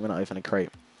gonna do. I'm gonna open a crate.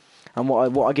 And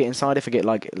what I get inside, if I get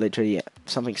like literally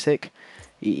something sick,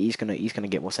 he's gonna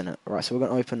get what's in it. Right. So we're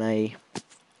gonna open a.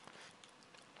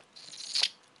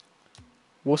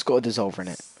 What's got a dissolver in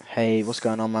it? Hey, what's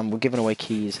going on, man? We're giving away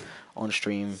keys on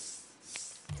stream.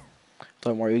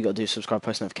 Don't worry, we got to do subscribe,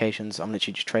 post notifications. I'm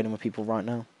literally just trading with people right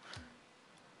now.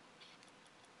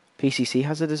 PCC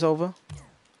has a dissolver?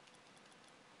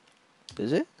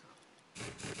 Is it?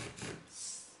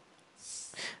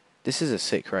 This is a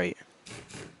sick rate.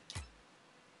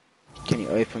 Can you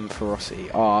open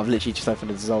Ferocity? Oh, I've literally just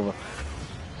opened a dissolver.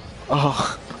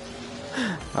 Oh.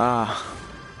 Ah.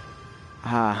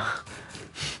 Ah.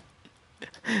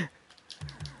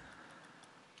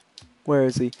 Where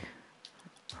is he?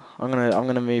 I'm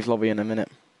gonna move lobby in a minute.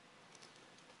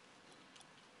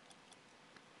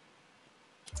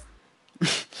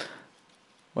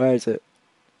 Where is it?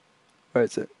 Where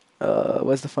is it?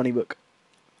 Where's the funny book?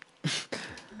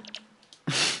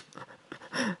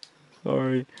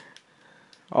 Sorry.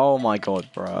 Oh my god,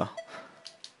 bruh.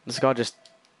 This guy just...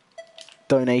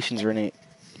 Donations are in it.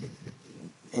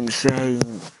 Insane.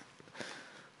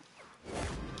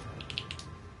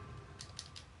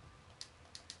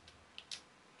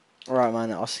 Right,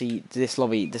 man, I'll see this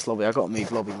lobby. I gotta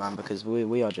move lobby, man, because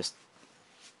we are just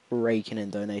raking in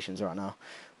donations right now.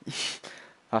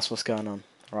 That's what's going on.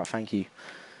 Right, thank you.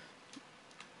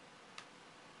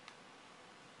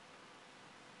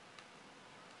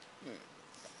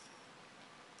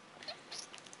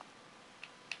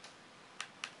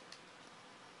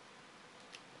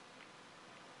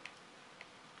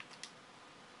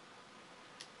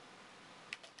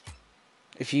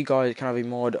 If you guys can have a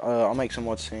mod, I'll make some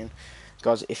mods soon.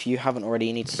 Guys, if you haven't already,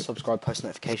 you need to subscribe, post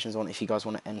notifications on if you guys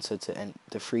want to enter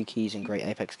the free keys and great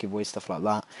Apex giveaways, stuff like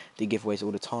that. Do giveaways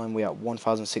all the time. We're at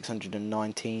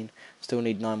 1,619. Still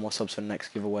need 9 more subs for the next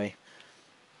giveaway.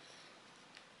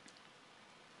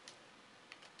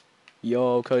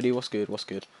 Yo, Cody, what's good? What's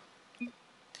good? We've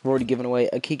already given away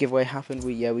a key giveaway. Happened.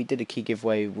 We did a key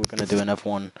giveaway. We're gonna do another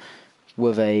one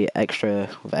with a extra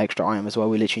item as well.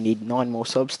 We literally need 9 more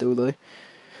subs still though.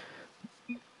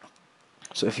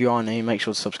 So if you are new, make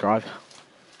sure to subscribe.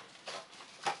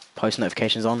 Post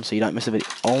notifications on so you don't miss a video.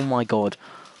 Oh my god.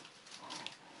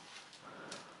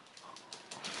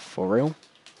 For real?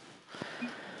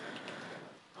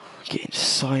 Getting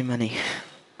so many.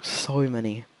 So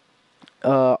many.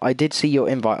 I did see your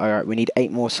invite. Alright, we need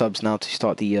 8 more subs now to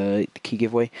start the key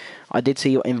giveaway. I did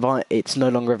see your invite. It's no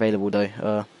longer available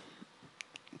though.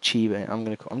 Chibe. I'm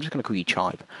just gonna call you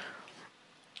Chibe.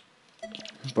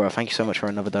 Bro, thank you so much for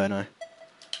another dono.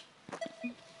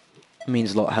 It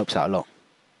means a lot, helps out a lot.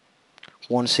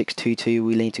 1622,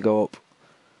 we need to go up.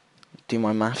 Do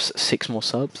my maths, 6 more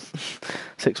subs.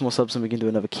 6 more subs and we can do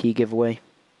another key giveaway.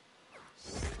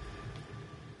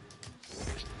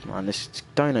 Man, this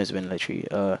dono's been literally,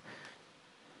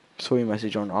 saw your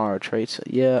message on our trades.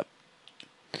 Yeah.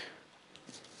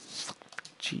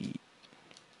 Gee.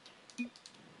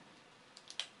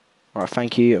 Alright,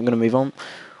 thank you. I'm gonna move on.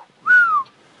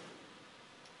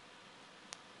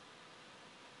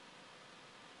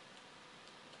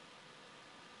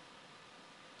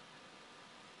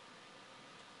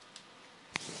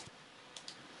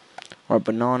 Alright,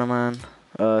 Banana Man.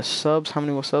 Subs, how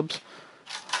many more subs?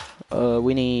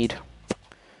 We need...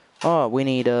 Oh, we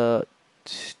need,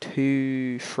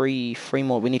 3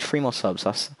 more. We need 3 more subs.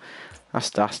 That's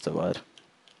the word.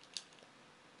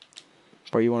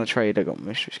 Bro, you want to trade? I got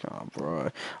mystery scar, bro.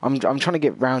 I'm trying to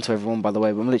get round to everyone, by the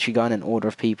way, but I'm literally going in order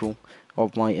of people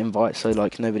of my invite, so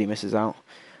like nobody misses out.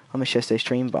 I missed yesterday's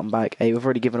stream, but I'm back. Hey, we've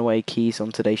already given away keys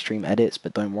on today's stream edits,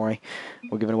 but don't worry,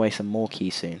 we're giving away some more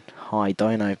keys soon. Hi,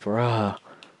 Dino, bruh.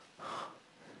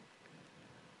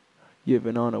 Yeah,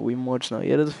 Banana, we mods now.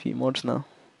 Yeah, there's a few mods now.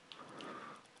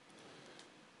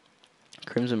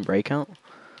 Crimson Breakout.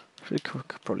 We could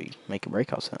probably make a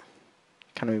breakout set.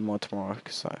 Can we mod tomorrow?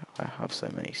 Because I have so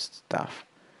many staff.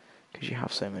 Because you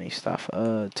have so many staff.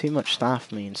 Too much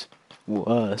staff means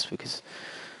worse because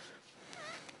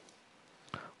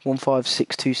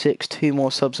 15626, 2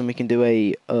 more subs and we can do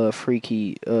a 3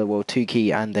 key, 2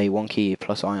 key and a 1 key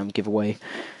plus I am giveaway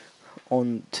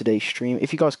on today's stream.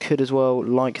 If you guys could as well,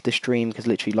 like the stream, because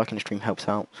literally liking the stream helps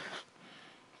out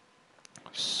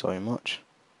so much.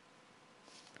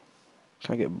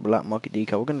 Can I get a black market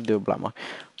decal? We're going to do a black market.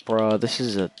 Bruh, this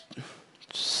is a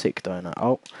sick donut.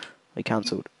 Oh, they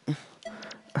cancelled. There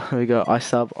we go, I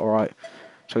sub, alright.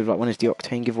 So we've got when is the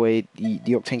Octane giveaway?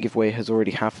 The Octane giveaway has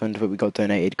already happened, but we got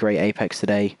donated Great Apex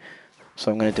today. So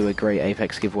I'm gonna do a Great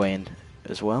Apex giveaway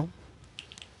as well.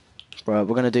 Right,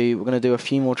 we're gonna do a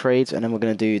few more trades and then we're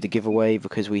gonna do the giveaway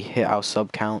because we hit our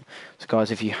sub count. So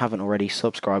guys, if you haven't already,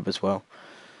 subscribe as well.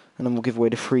 And then we'll give away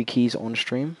the 3 keys on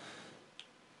stream.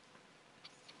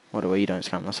 By the way, you don't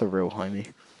scam, that's a real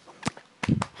homie.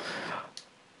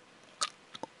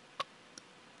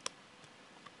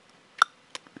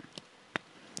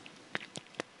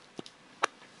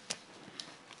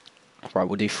 Right,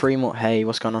 we'll do 3 more. Hey,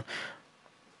 what's going on?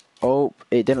 Oh,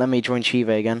 it didn't let me join Chive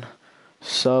again.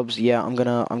 Subs, yeah, I'm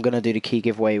gonna do the key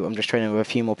giveaway. I'm just trading with a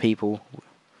few more people.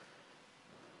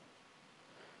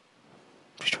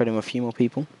 Just trading with a few more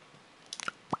people.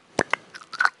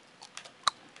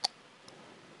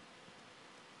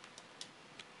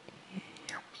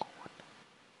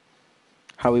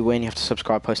 How we win, you have to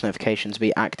subscribe, post notifications,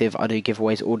 be active. I do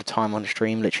giveaways all the time on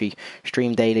stream, literally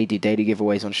stream daily, do daily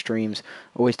giveaways on streams.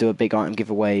 Always do a big item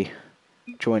giveaway.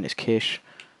 Join, it's Kish.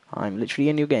 I'm literally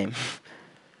in your game.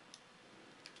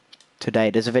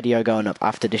 Today, there's a video going up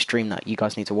after this stream that you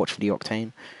guys need to watch for the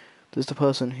Octane. Does the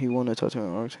person who won the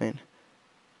Titanium Octane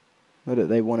know that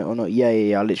they won it or not?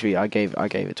 Yeah, literally, I gave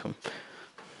it to him.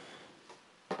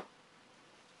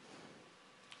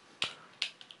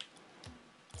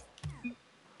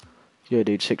 Yeah,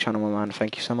 dude, 6 channel, my man.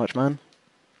 Thank you so much, man.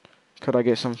 Could I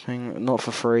get something? Not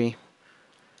for free.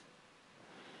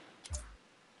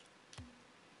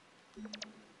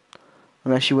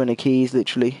 Unless you win the keys,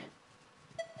 literally.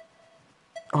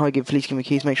 Hi, please give me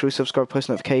keys. Make sure you subscribe, post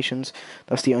notifications.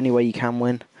 That's the only way you can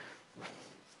win.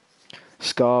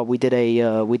 Scar, we did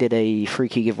a free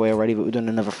key giveaway already, but we're doing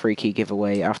another free key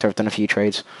giveaway after I've done a few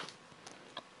trades.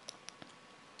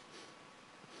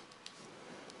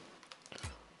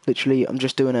 Literally, I'm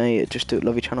just doing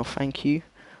love your channel, thank you.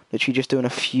 Literally just doing a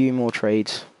few more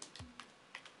trades.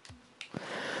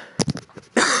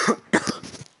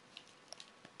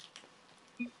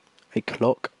 A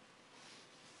clock.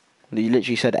 You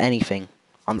literally said anything.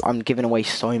 I'm giving away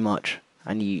so much,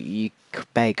 and you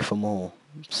beg for more.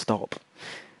 Stop.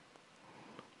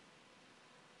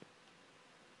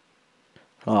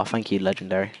 Oh, thank you,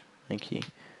 legendary. Thank you.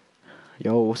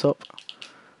 Yo, what's up?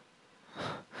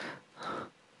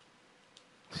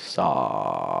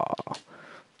 Scar,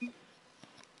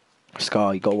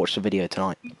 you gotta watch the video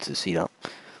tonight to see that.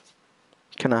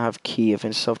 Can I have key? I've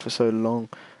been subbed for so long.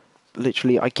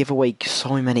 Literally, I give away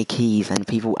so many keys, and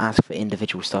people ask for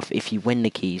individual stuff. If you win the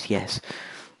keys, yes.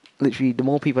 Literally, the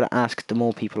more people that ask, the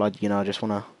more people I just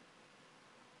wanna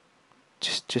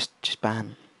just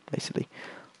ban, basically.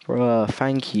 Bruh,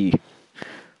 thank you.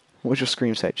 What's your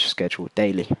stream schedule?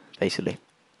 Daily, basically.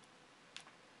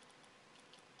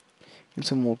 And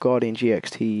some more Guardian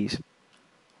GXTs.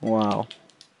 Wow.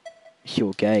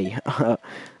 You're gay.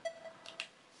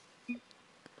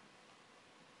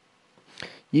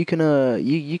 You can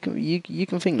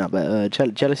think that, but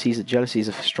jealousy is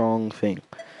a strong thing,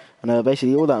 and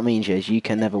basically all that means is you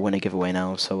can never win a giveaway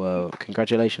now. So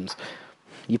congratulations,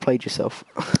 you played yourself,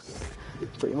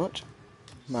 pretty much.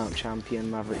 Mount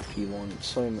Champion, Maverick P1,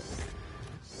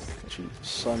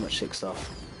 so much sick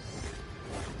stuff.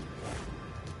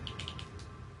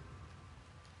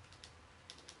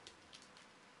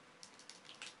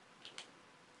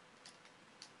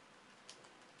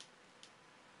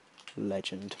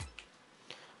 Legend.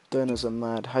 Donors are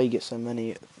mad. How you get so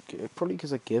many? Probably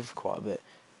because I give quite a bit.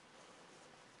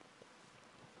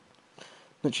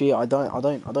 Literally, I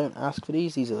don't ask for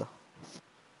these. These are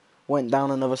went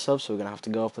down another sub, so we're gonna have to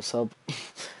go up a sub.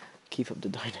 Keep up the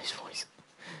Dino's voice.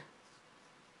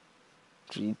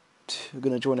 We're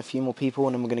gonna join a few more people,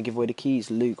 and then we're gonna give away the keys.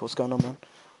 Luke, what's going on, man?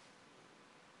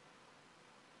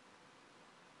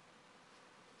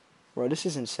 Bro, this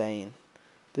is insane.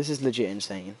 This is legit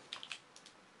insane.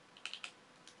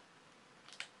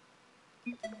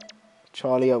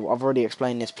 Charlie, I've already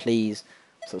explained this, please.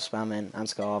 Stop spamming. And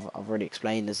Scar, I've already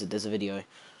explained there's a video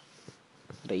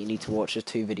that you need to watch. There's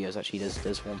 2 videos, actually.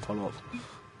 There's one follow-up.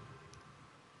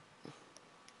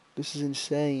 This is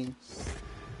insane.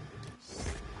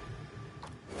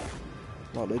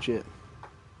 Not legit.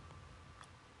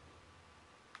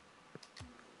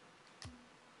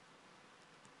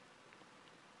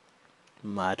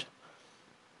 Mad.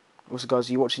 Also, guys,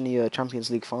 are you watching the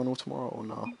Champions League final tomorrow or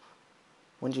no?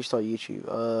 When did you start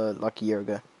YouTube? Like a year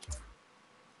ago.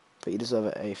 But you deserve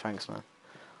it. Hey, thanks, man.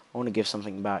 I want to give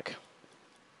something back.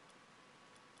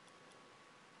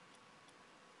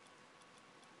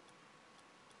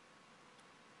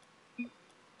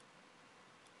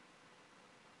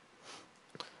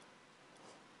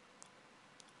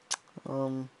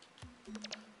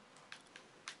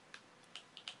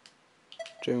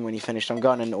 During when you finished, I'm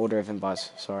going in order of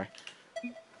invites. Sorry.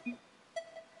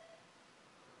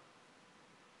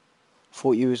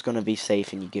 Thought you was gonna be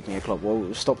safe and you give me a clock.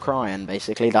 Well, stop crying.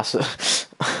 Basically, that's.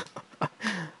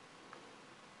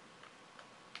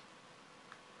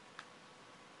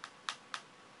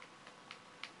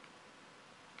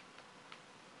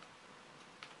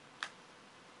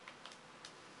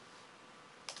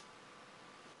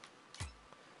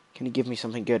 Can you give me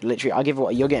something good? Literally, I give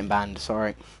what you're getting banned.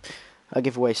 Sorry. I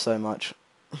give away so much.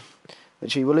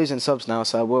 Actually, we're losing subs now,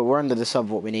 so we're under the sub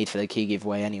what we need for the key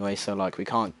giveaway anyway, so like we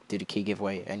can't do the key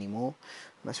giveaway anymore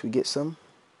unless we get some.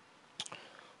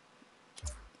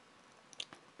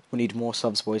 We need more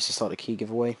subs, boys, to start the key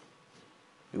giveaway.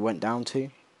 We went down to.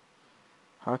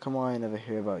 How come I never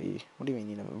hear about you? What do you mean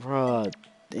you never? Bruh,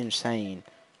 insane.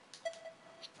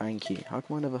 Thank you. How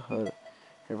come I never hear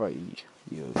about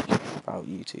you about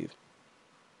YouTube?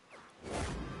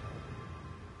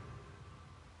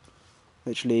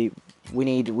 Literally, we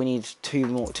need three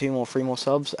more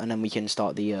subs, and then we can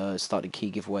start the key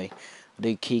giveaway. I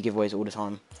do key giveaways all the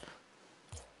time.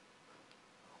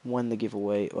 When the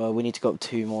giveaway, we need to go up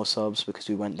 2 more subs because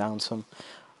we went down some,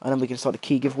 and then we can start the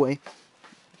key giveaway.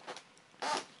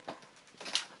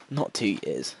 Not 2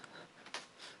 years.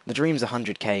 The dream's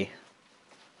 100k.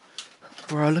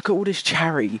 Bro, look at all this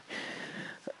cherry.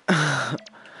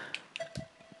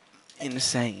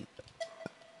 Insane.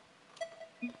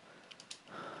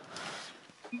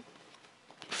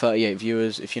 38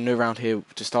 viewers. If you're new around here,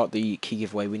 to start the key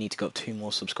giveaway, we need to go up 2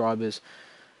 more subscribers.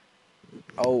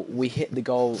 Oh, we hit the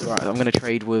goal. Right, I'm going to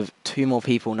trade with 2 more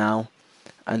people now.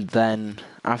 And then,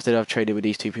 after I've traded with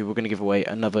these 2 people, we're going to give away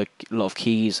another lot of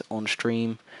keys on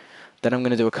stream. Then I'm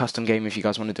going to do a custom game if you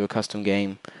guys want to do a custom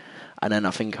game. And then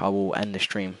I think I will end the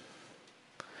stream.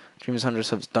 Dream is 100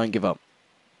 subs, don't give up.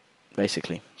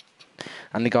 Basically.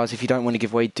 And the guys, if you don't want to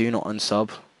give away, do not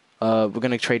unsub. We're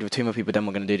going to trade with 2 more people, then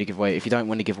we're going to do the giveaway. If you don't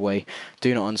want to give away,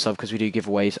 do not unsub, because we do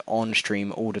giveaways on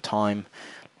stream all the time.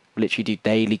 We literally do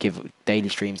daily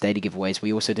streams, daily giveaways.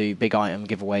 We also do big item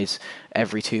giveaways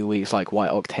every 2 weeks, like White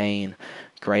Octane,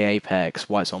 Grey Apex,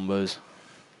 White Zombers.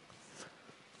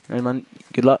 Hey man,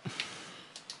 good luck.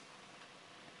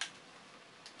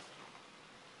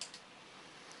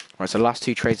 Right, so the last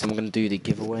 2 trades, then we're going to do the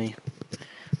giveaway.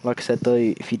 Like I said though,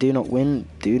 if you do not win,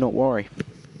 do not worry.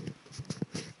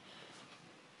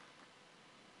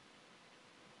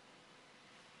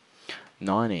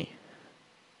 $90.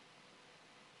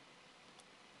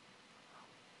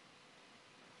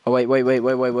 Oh wait. Whoa.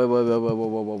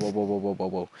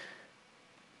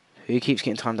 Who keeps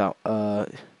getting timed out?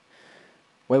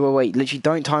 Wait. Literally,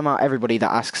 don't time out everybody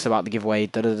that asks about the giveaway.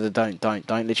 Don't.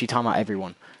 Literally time out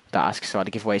everyone that asks about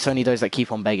the giveaway. It's only those that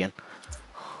keep on begging.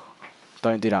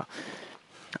 Don't do that.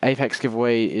 Apex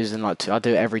giveaway is in like I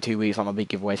do it every 2 weeks, like my big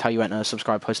giveaways. How you enter,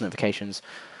 subscribe, post notifications,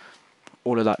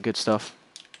 all of that good stuff.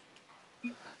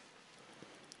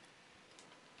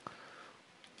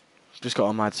 Just got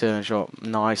a mad ceiling shot.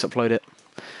 Nice, upload it.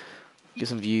 Get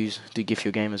some views. Do gift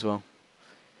your game as well.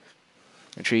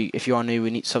 Actually, if you are new, we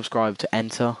need to subscribe to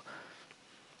enter.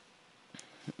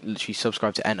 Literally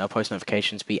subscribe to enter, post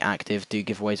notifications, be active, do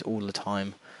giveaways all the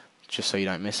time, just so you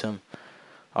don't miss them.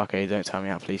 Okay, don't time me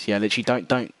out, please. Yeah, literally,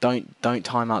 don't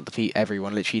time out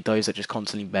everyone. Literally, those that just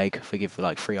constantly beg for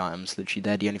like free items. Literally,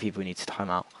 they're the only people who need to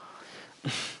time out.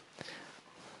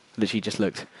 Literally, just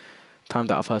looked,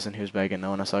 timed out a person who was begging. No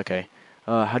one else. Okay.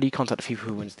 How do you contact the people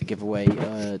who wins the giveaway?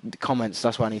 The comments.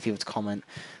 That's why I need people to comment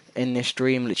in this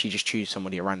stream. Literally, just choose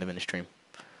somebody at random in the stream.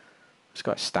 This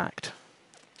guy's stacked.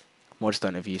 Mods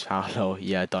don't have used power. Lol.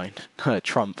 Yeah, don't.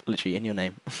 Trump. Literally in your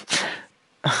name.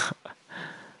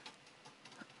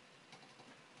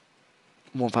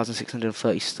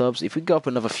 1,630 subs. If we go up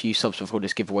another few subs before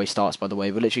this giveaway starts, by the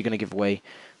way, we're literally going to give away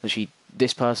literally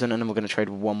this person, and then we're going to trade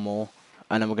with 1 more,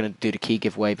 and then we're going to do the key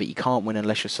giveaway. But you can't win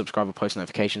unless you're subscribed or post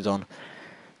notifications on.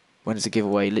 When is the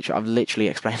giveaway? I've literally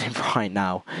explained it right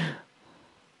now.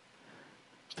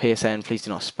 PSN, please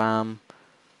do not spam.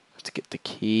 To get the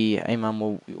key. Hey man,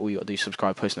 all you gotta do is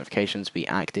subscribe, post notifications, be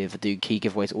active, do key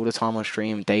giveaways all the time on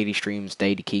stream, daily streams,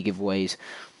 daily key giveaways.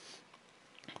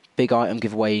 Big item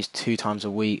giveaways 2 times a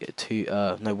week,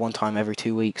 1 time every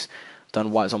 2 weeks.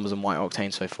 Done White Zombies and White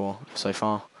Octane so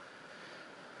far.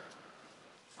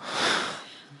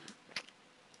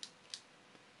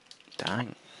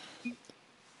 Dang.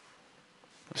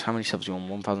 So how many subs do you want?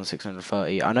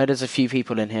 1,630. I know there's a few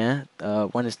people in here.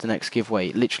 When is the next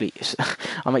giveaway? Literally,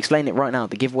 I'm explaining it right now.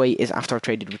 The giveaway is after I've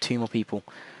traded with 2 more people.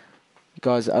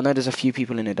 Guys, I know there's a few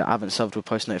people in here that haven't subbed with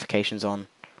post notifications on.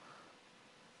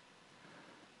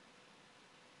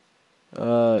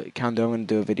 I'm going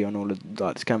to do a video on all of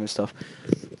like, this kind of stuff.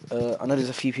 I know there's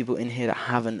a few people in here that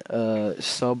haven't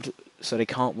subbed, so they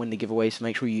can't win the giveaway, so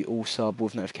make sure you all sub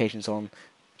with notifications on,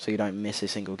 so you don't miss a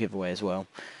single giveaway as well.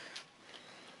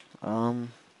 I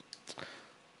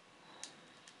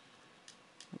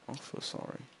feel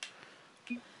sorry.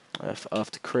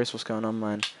 After Chris, what's going on,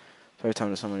 man? Every time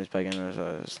there's someone who's begging,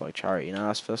 it's like charity. You know,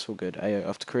 that's all good. Hey,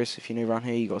 after Chris, if you're new around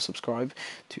here, you gotta subscribe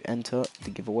to enter the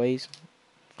giveaways.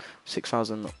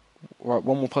 6,000 Right,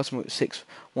 one more person with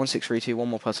 1632. One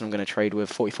more person I'm going to trade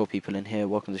with. 44 people in here.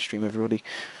 Welcome to the stream, everybody.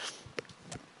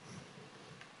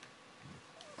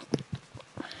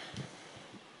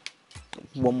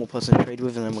 One more person to trade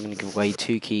with, and then we're going to give away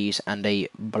 2 keys and a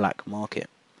black market,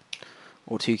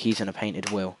 or 2 keys and a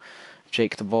painted wheel.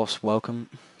 Jake the Boss, welcome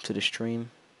to the stream.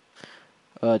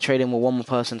 Trading with one more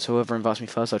person, so whoever invites me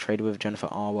first, I'll trade with. Jennifer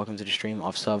R, welcome to the stream.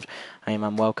 I've subbed. Hey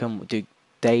man, welcome. We do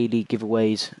daily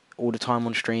giveaways all the time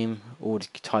on stream. Or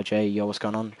Ty J, yo, what's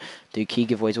going on? Do key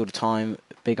giveaways all the time.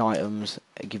 Big items,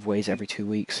 giveaways every 2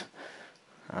 weeks.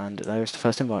 And there's the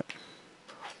first invite.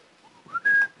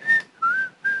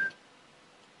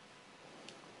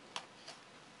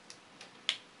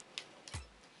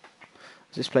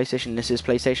 Is this PlayStation? This is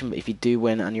PlayStation, but if you do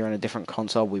win and you're on a different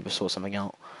console, we will sort something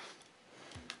out.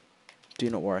 Do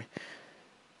not worry.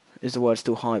 Is the word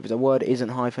still hype? The word isn't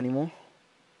hype anymore.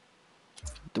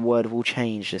 The word will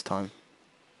change this time.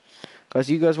 Guys,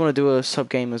 do you guys want to do a sub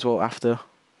game as well after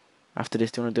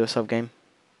this? Do you want to do a sub game?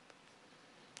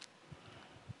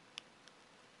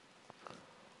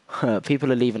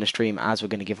 People are leaving the stream as we're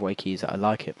going to give away keys. I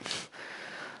like it.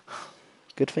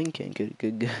 Good thinking.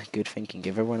 Good thinking.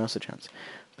 Give everyone else a chance.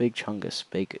 Big Chungus.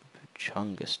 Big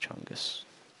Chungus.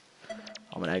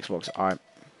 I'm an Xbox. Alright.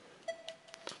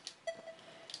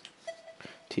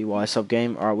 TY sub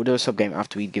game. Alright, we'll do a sub game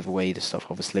after we give away this stuff,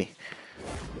 obviously.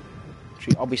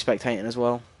 I'll be spectating as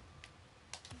well.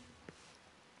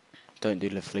 Don't do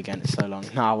Liverpool again, it's so long.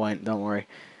 No, I won't, don't worry.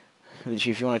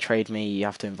 Literally, if you want to trade me, you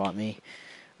have to invite me.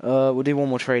 We'll do one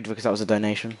more trade because that was a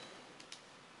donation.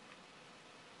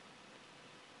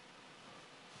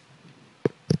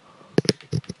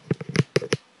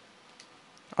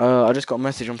 I just got a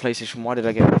message on PlayStation. Why did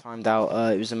I get timed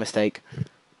out? It was a mistake.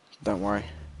 Don't worry.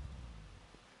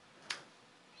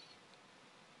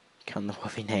 Can the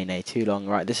Wuffy Nay too long.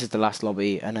 Right, this is the last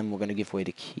lobby, and then we're going to give away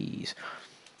the keys.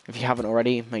 If you haven't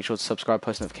already, make sure to subscribe,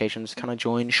 post notifications. Can I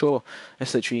join? Sure.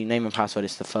 It's literally name and password.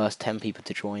 It's the first 10 people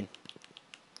to join.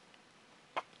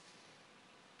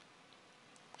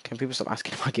 Can people stop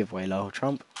asking if I give away low?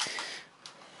 Trump?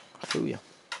 I feel you.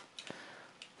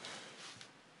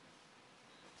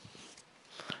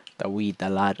 The weed, the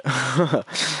lad.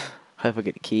 Hope I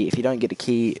get the key. If you don't get the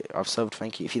key, I've subbed,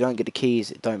 thank you. If you don't get the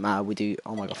keys, it don't matter. We do,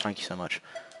 oh my god, thank you so much.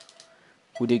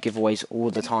 We do giveaways all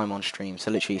the time on stream.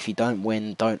 So literally, if you don't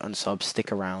win, don't unsub,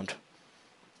 stick around.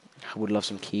 I would love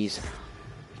some keys.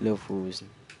 Liverpool is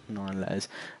 9 letters.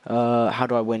 How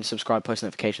do I win? Subscribe, post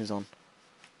notifications on.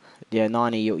 Yeah,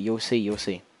 90, you'll see. You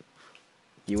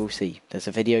will see. There's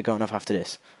a video going off after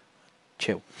this.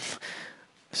 Chill.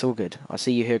 It's all good. I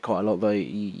see you here quite a lot, though.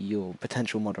 You're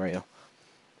potential moderator.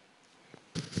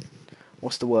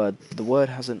 What's the word? The word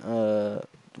hasn't,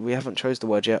 we haven't chose the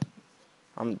word yet.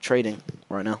 I'm trading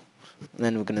right now. And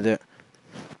then we're going to do it.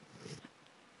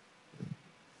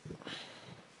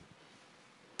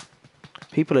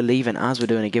 People are leaving as we're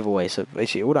doing a giveaway, so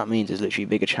basically all that means is literally a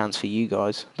bigger chance for you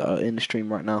guys that are in the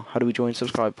stream right now. How do we join?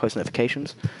 Subscribe, post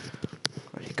notifications.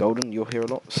 Golden, you'll hear a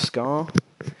lot. Scar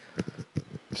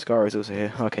is also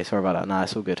here. Okay, sorry about that. Nah,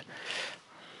 it's all good.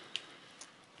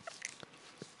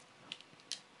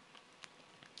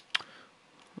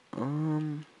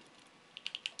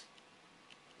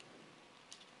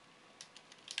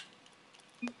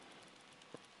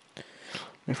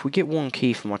 If we get 1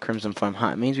 key for my Crimson Foam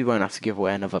hat, it means we won't have to give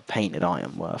away another painted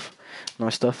item worth.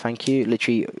 Nice stuff, thank you.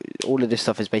 Literally, all of this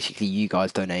stuff is basically you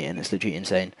guys donating. It's literally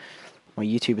insane. My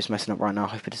YouTube is messing up right now. I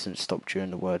hope it doesn't stop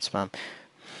during the word spam.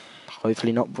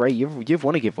 Hopefully not. Bray, you've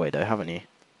won a giveaway though, haven't you?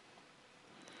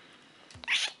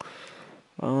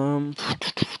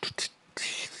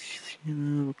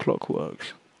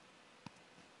 Clockworks.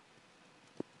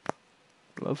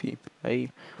 Love you.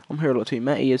 Hey, I'm here a lot too.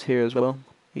 Matty is here as well.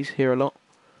 He's here a lot.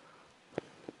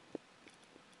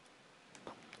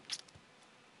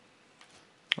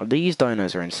 Oh, these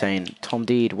donos are insane. Tom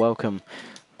Deed, welcome.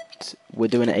 We're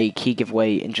doing a key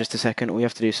giveaway in just a second. All you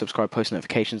have to do is subscribe, post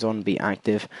notifications on, be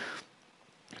active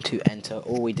to enter.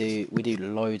 All we do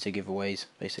loads of giveaways,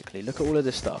 basically. Look at all of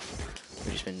this stuff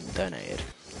which has been donated.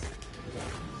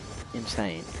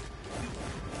 Insane.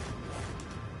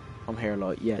 I'm here a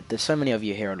lot. Yeah, there's so many of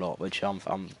you here a lot, which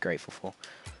I'm grateful for.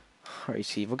 Alright,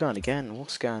 see, we're going again.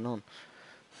 What's going on?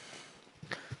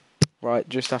 Right,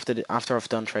 just after I've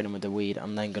done trading with the weed,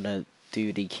 I'm then gonna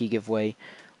do the key giveaway.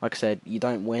 Like I said, you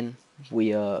don't win.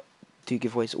 We do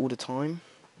giveaways all the time.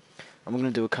 I'm gonna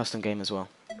do a custom game as well.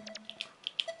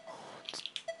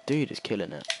 Dude is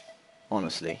killing it.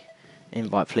 Honestly.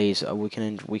 Invite please. We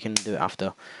can do it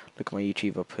after. Look at my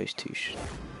YouTube. I'll post too.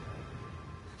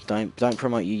 Don't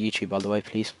promote your YouTube, by the way,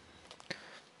 please.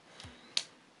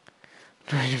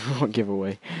 What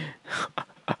giveaway?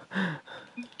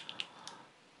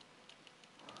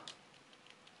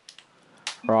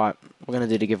 Right, we're gonna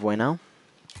do the giveaway now.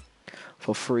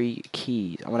 For 3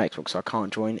 keys. I'm on Xbox, so I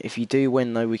can't join. If you do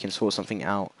win, though, we can sort something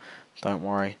out. Don't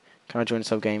worry. Can I join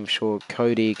sub game? Sure.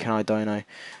 Cody, can I dono?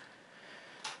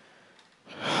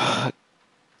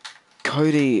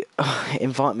 Cody,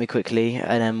 invite me quickly,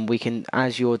 and then we can.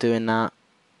 As you're doing that,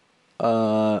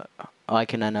 I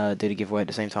can then do the giveaway at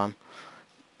the same time.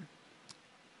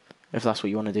 If that's what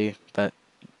you want to do, but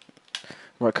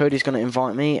right, Cody's gonna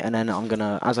invite me, and then I'm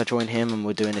gonna, as I join him, and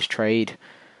we're doing this trade.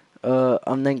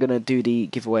 I'm then gonna do the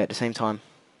giveaway at the same time.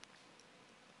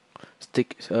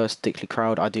 Stickly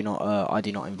crowd. I do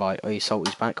not invite. Oh,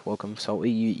 Salty's back. Welcome, Salty.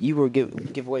 You were a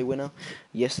giveaway winner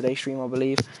yesterday's stream, I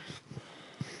believe.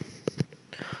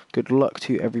 Good luck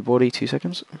to everybody. 2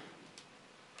 seconds.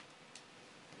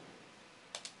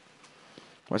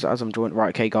 What's as I'm joining? Right,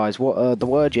 okay, guys. What the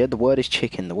word? Yeah, the word is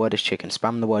chicken. The word is chicken.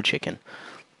 Spam the word chicken.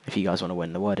 If you guys want to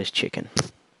win, the word is chicken.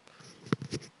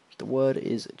 The word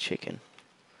is chicken.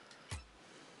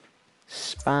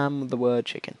 Spam the word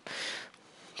chicken.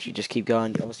 You just keep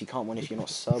going. Obviously, you can't win if you're not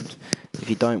subbed. If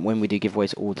you don't win, we do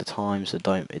giveaways all the time, so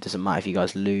don't. It doesn't matter if you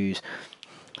guys lose.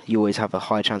 You always have a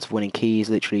high chance of winning keys.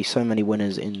 Literally, so many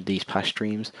winners in these past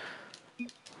streams.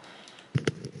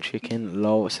 Chicken,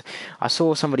 lol. I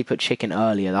saw somebody put chicken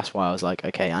earlier. That's why I was like,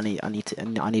 okay, I need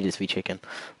it to be chicken.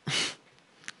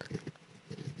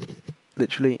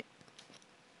 Literally,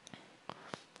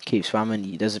 keep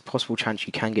spamming. There's a possible chance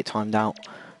you can get timed out.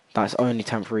 That's only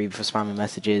temporary for spamming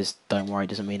messages. Don't worry, it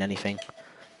doesn't mean anything.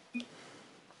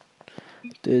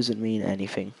 Doesn't mean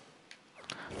anything.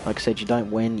 Like I said, you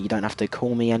don't win. You don't have to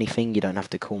call me anything. You don't have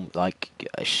to call, like,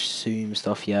 assume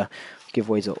stuff. Yeah,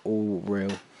 giveaways are all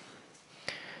real.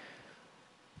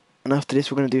 And after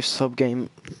this, we're going to do sub game.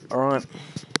 Alright.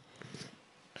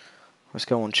 Let's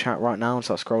go on chat right now and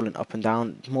start scrolling up and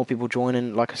down. More people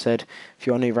joining. Like I said, if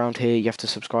you're new around here, you have to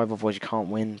subscribe, otherwise you can't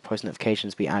win. Post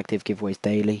notifications, be active, giveaways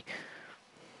daily.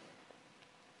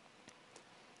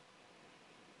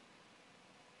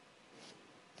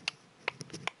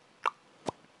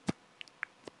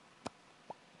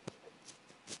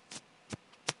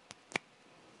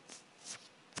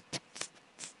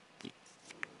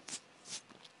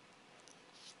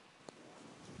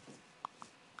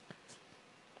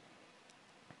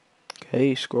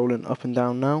 Okay, scrolling up and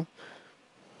down now.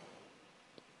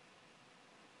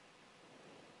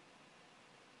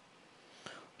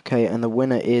 Okay, and the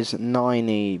winner is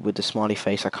Niney with the smiley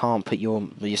face. I can't put your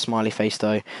smiley face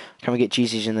though. Can we get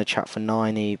GG's in the chat for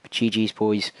Niney? GG's,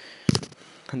 boys.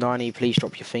 Niney, please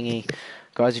drop your thingy.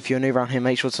 Guys, if you're new around here,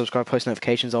 make sure to subscribe, post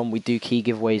notifications on. We do key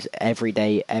giveaways every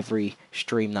day, every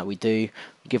stream that we do.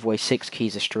 We give away 6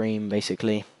 keys a stream,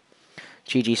 basically.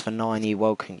 GG's for Niney.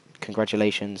 Well,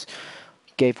 congratulations.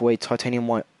 Gave away titanium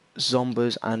white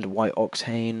Zombers and white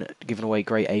Octane. Giving away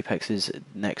great Apexes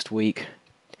next week.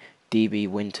 DB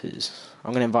Winters.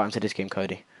 I'm going to invite him to this game,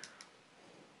 Cody.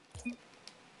 It's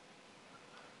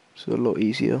a lot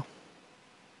easier.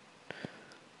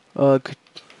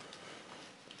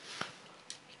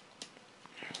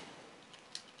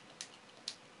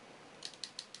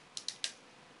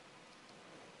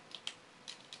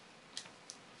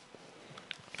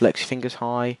 Lexi Fingers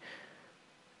high.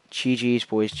 GG's,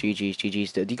 boys.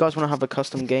 GG's. Do you guys want to have a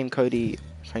custom game, Cody?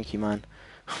 Thank you, man.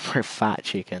 For a fat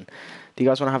chicken. Do you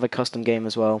guys want to have a custom game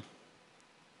as well?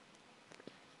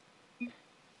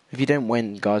 If you don't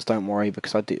win, guys, don't worry,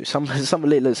 because I do. Somebody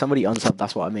unsubbed.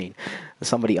 That's what I mean.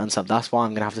 Somebody unsubbed. That's why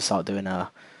I'm gonna have to start doing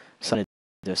a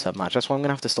sub match. That's why I'm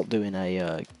gonna have to stop doing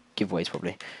a giveaways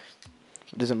probably.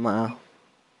 It doesn't matter.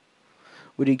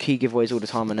 We do key giveaways all the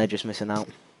time, and they're just missing out.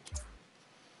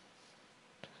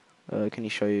 Can you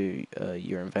show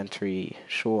your inventory?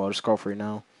 Sure, I'll just scroll through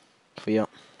now for you.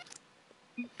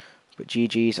 But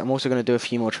GG's. I'm also going to do a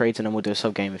few more trades and then we'll do a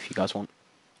sub game if you guys want.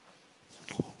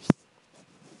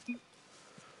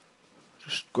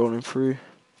 Just scrolling through.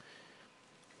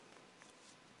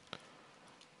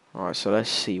 Alright, so let's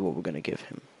see what we're going to give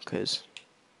him, because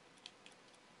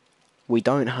we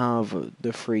don't have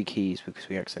the 3 keys because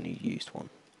we accidentally used one.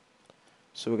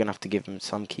 So we're going to have to give him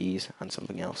some keys and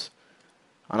something else.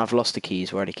 And I've lost the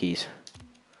keys. Where are the keys?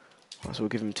 Right, so we'll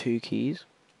give him 2 keys.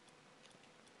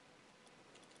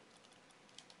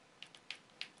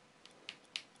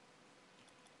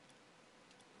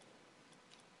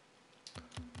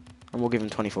 And we'll give him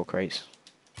 24 crates.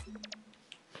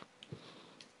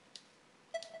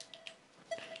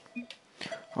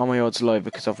 Are my odds low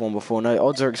because I've won before? No,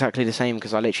 odds are exactly the same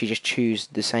because I literally just choose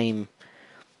the same.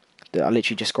 I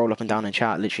literally just scroll up and down and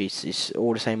chat. Literally, it's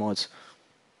all the same odds.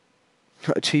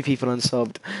 2 people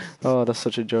unsubbed. Oh, that's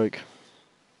such a joke.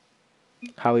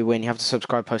 How we win, you have to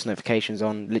subscribe, post notifications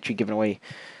on, literally giving away.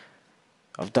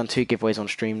 I've done 2 giveaways on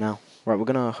stream now. Right, we're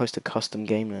going to host a custom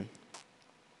game then.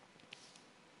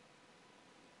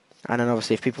 And then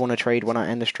obviously if people want to trade when I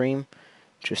end the stream,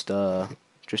 just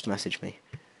message me.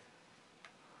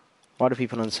 Why do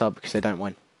people unsub? Because they don't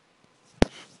win.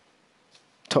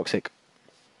 Toxic.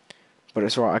 But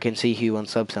it's right, I can see who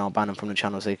unsubs and I'll ban them from the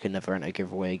channel so they can never enter a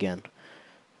giveaway again.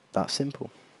 That's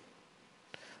simple.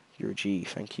 You're a G,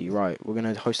 thank you. Right, we're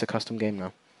going to host a custom game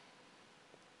now.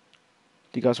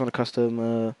 Do you guys want to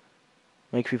custom,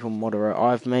 make people moderate?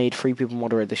 I've made 3 people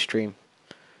moderate this stream.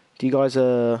 Do you guys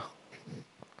want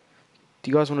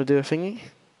to do a thingy?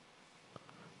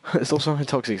 It's also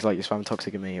toxic, it's like you're spamming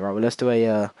toxic at me. Right, well let's do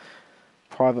a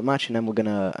private match and then we're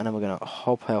gonna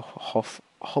hop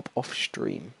off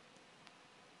stream.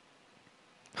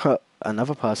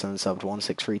 Another person subbed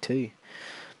 1632.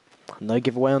 No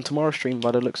giveaway on tomorrow's stream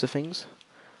by the looks of things.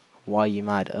 Why are you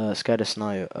mad? Scared of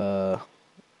snow.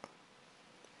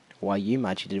 Why are you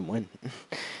mad you didn't win?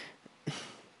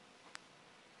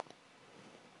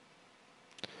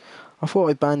 I thought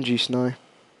I banned you, Snow.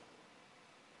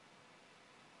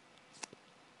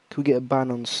 Could we get a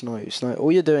ban on Snow? Snow,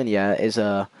 all you're doing, yeah, is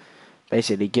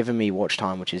basically giving me watch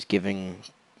time, which is getting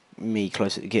me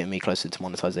closer to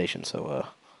monetization. So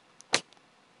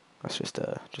that's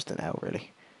just an L,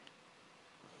 really.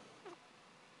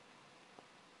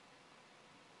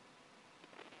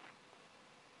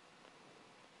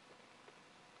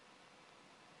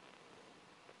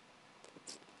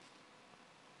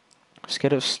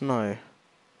 Scared of snow.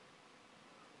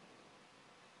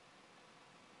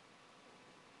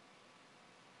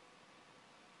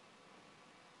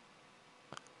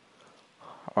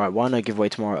 Alright, why no giveaway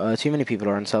tomorrow? Too many people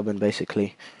are unsubbing,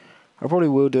 basically. I probably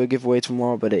will do a giveaway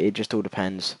tomorrow, but it just all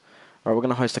depends. Alright, we're going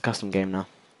to host a custom game now.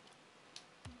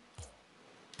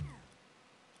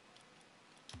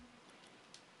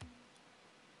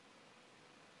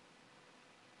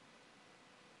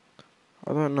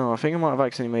 I don't know, I think I might have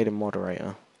accidentally made a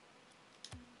moderator.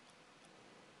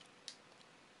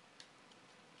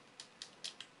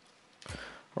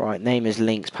 Right, name is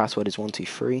Links, password is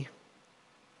 123.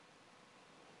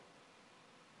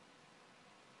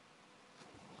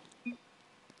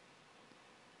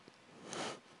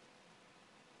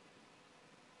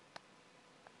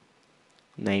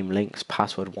 Name Links,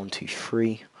 password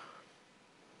 123.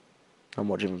 I'm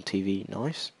watching from TV,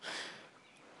 nice.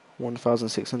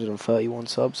 1,631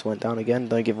 subs, went down again.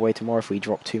 Don't give away tomorrow if we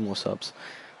drop 2 more subs.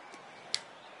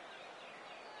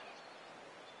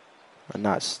 And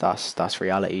that's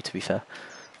reality, to be fair.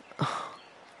 Let's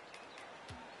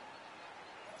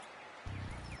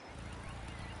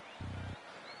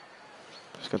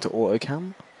go to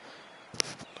autocam.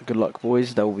 Good luck,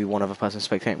 boys. There will be one other person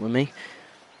spectating with me.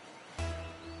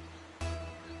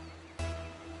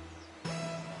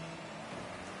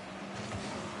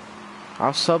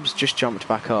 Our subs just jumped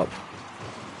back up.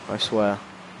 I swear.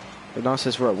 It now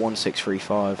says we're at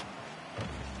 1635.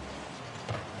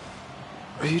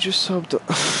 You just subbed.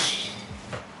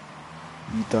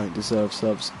 You don't deserve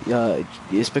subs. Yeah,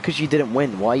 it's because you didn't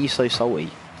win. Why are you so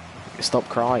salty? Stop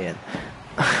crying.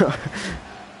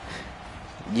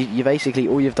 You basically,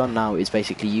 all you've done now is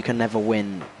basically you can never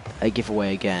win a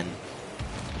giveaway again.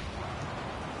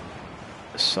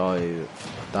 So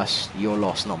that's your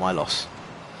loss, not my loss.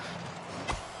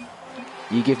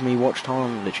 You give me watch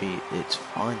time, literally, it's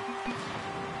fine.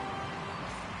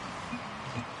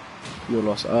 Your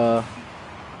loss.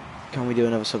 Can we do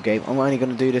another sub game? I'm only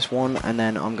going to do this one, and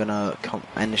then I'm going to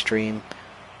end the stream.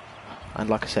 And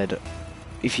like I said,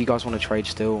 if you guys want to trade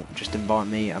still, just invite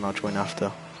me, and I'll join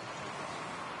after.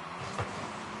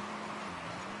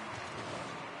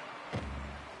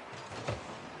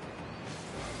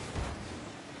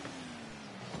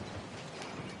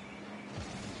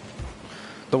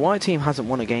 The white team hasn't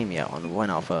won a game yet on when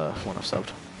I've subbed.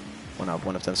 When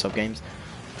I've done sub games.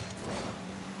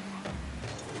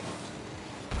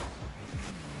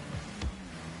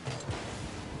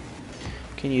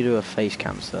 Can you do a face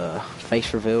cam, sir?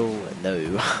 Face reveal?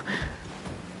 No.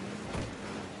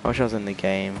 I wish I was in the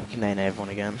game. We can name everyone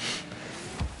again.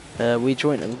 We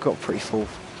got pretty full,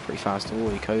 pretty fast.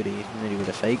 Oh, Cody, nearly with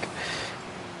a fake.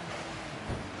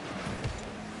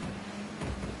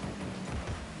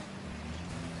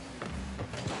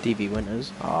 DV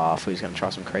winners. Ah, I thought he was going to try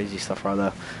some crazy stuff right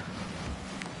there.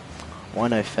 Why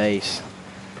no face?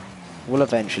 We'll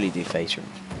eventually do face room,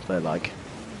 but like,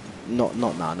 not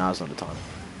now. Now's not the time.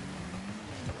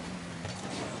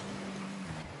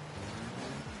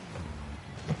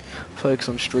 focus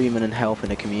on streaming and helping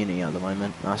the community at the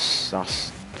moment. That's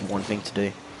one thing to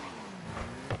do.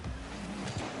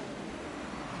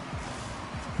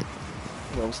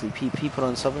 Well, obviously, people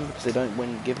unsubbing because they don't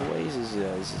win giveaways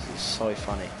is so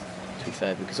funny. To be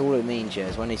fair, because all it means, yeah,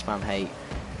 is when they spam hate,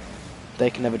 they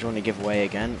can never join a giveaway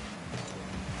again,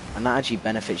 and that actually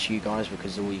benefits you guys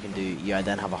because all you can do, you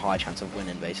then have a high chance of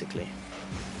winning basically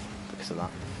because of that.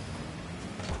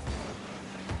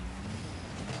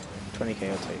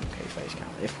 20k or 2k face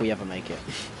count if we ever make it.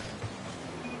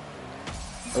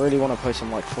 I really want to post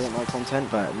some like Fortnite content,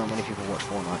 but not many people watch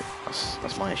Fortnite.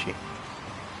 That's my issue.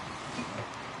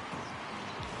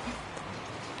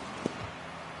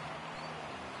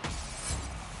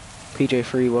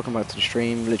 PJ3, welcome back to the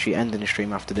stream. Literally ending the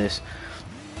stream after this.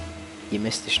 You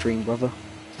missed the stream, brother.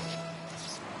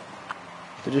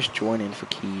 They're just joining for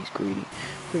keys, greedy.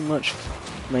 Pretty much,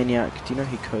 Maniac. Do you know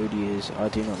who Cody is? I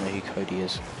do not know who Cody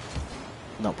is.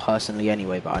 Not personally,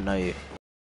 anyway, but I know you.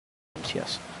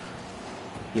 Yes,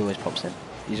 he always pops in.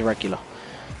 He's a regular.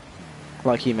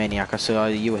 Like you, Maniac. I saw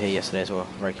you were here yesterday as well.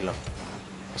 Regular.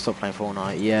 I stopped playing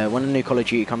Fortnite. Yeah, when the new Call of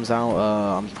Duty comes out,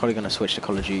 I'm probably gonna switch to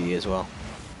Call of Duty as well.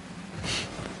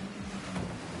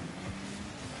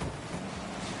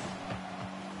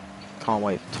 Can't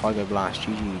wait. Tiger Blast.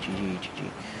 GG.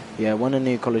 Yeah, when the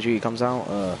new Call of Duty comes out,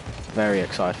 very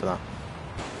excited for that.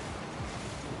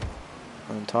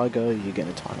 And Tiger, you're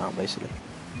getting a timeout basically.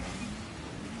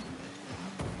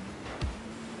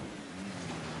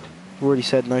 Already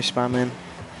said no spamming.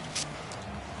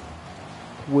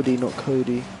 Woody, not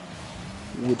Cody.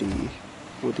 Woody.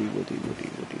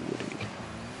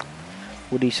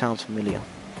 Woody sounds familiar.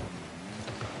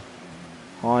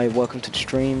 Hi, welcome to the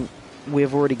stream. We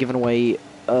have already given away, we've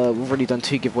already done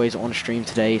 2 giveaways on stream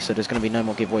today, so there's going to be no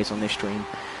more giveaways on this stream.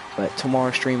 But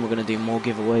tomorrow's stream, we're going to do more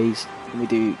giveaways. We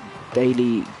do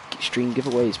daily stream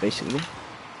giveaways, basically.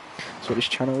 That's what this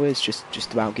channel is,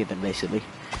 just about giving, basically.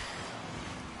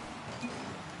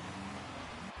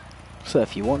 So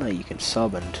if you want to, you can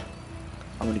sub, and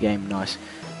I'm in the game, nice.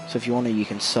 So if you want to, you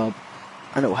can sub,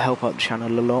 and it will help out the channel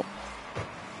a lot.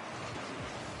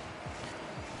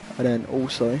 And then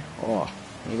also, oh,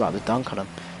 you're about to dunk on them.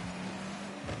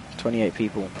 28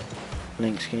 people.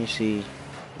 Links, can you see?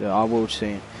 Yeah, I will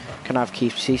soon. Can I have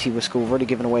keys? CC with school. We've already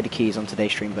given away the keys on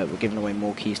today's stream, but we're giving away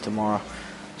more keys tomorrow.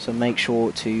 So make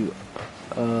sure to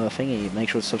make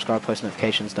sure to subscribe, post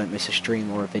notifications, don't miss a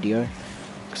stream or a video,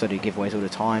 because I do giveaways all the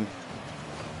time.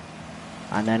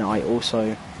 And then I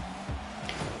also,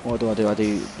 what do? I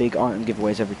do big item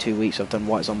giveaways every 2 weeks. I've done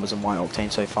White Zombers and White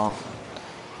Octane so far.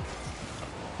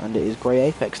 And it is Grey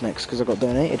Apex next, because I got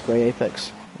donated Grey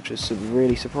Apex, which is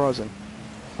really surprising.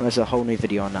 And there's a whole new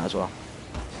video on that as well.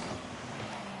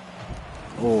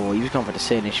 Oh, you've gone for the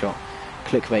ceiling shot.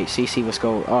 Clickbait, CC with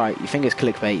skull. Alright, you think it's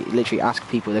clickbait? Literally ask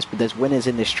people. There's winners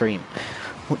in this stream.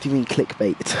 What do you mean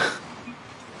clickbait?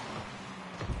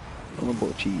 I'm a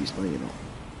bought cheese, no you're not.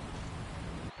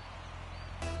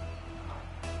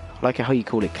 I like how you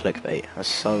call it clickbait. That's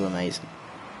so amazing.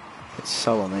 It's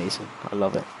so amazing. I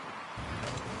love it.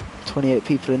 28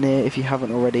 people in here. If you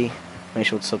haven't already, make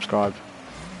sure to subscribe.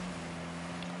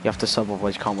 You have to sub,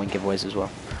 otherwise you can't win giveaways as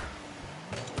well.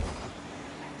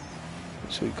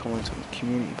 So we comment on the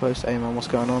community post. Hey man, what's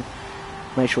going on?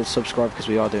 Make sure to subscribe because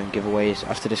we are doing giveaways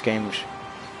after this game.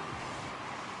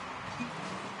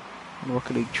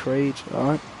 Rocket League trades,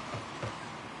 alright.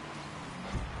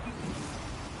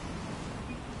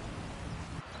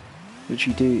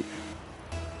 Literally do.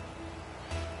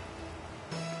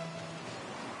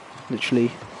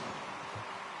 Literally.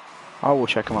 I will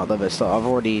check them out though, but I've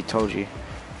already told you.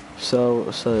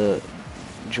 So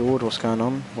George, what's going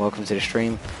on? Welcome to the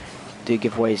stream. Do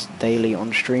giveaways daily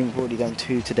on stream. We've already done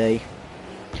 2 today.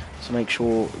 So make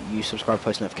sure you subscribe,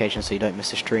 post notifications so you don't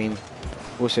miss a stream.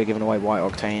 Also giving away White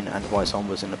Octane and White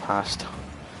Zombers in the past.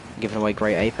 Giving away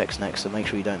Great Apex next, so make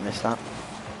sure you don't miss that.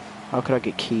 How could I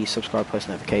get keys, subscribe, post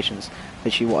notifications?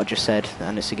 Literally what I just said,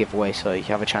 and it's a giveaway, so you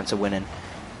have a chance of winning.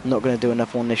 I'm not going to do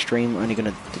another one this stream, only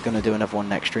going to do another one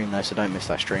next stream though, so don't miss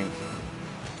that stream.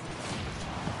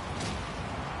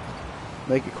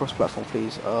 Make it cross-platform,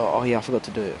 please. Oh yeah, I forgot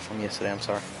to do it from yesterday, I'm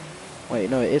sorry. Wait,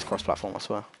 no, it is cross-platform, I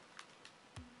swear.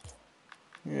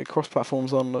 Yeah,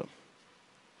 cross-platform's on, look.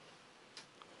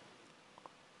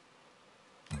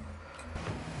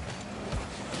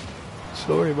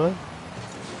 Sorry, man.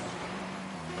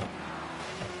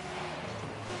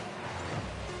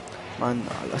 Man,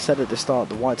 I said at the start,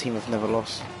 the white team have never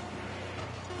lost.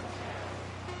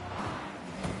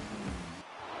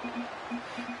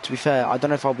 To be fair, I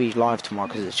don't know if I'll be live tomorrow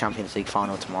because it's Champions League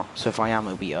final tomorrow. So if I am,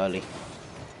 it'll be early.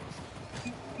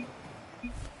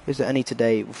 Is there any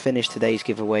today? We'll finish today's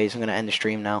giveaways. I'm going to end the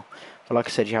stream now. But like I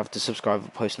said, you have to subscribe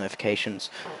and post notifications.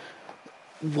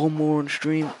 One more on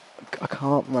stream. I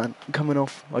can't, man. I'm coming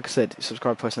off. Like I said,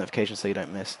 subscribe, post notifications so you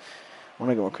don't miss. I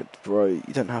want to go on, bro.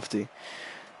 You don't have to.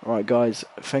 Alright, guys.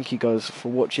 Thank you guys for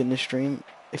watching this stream.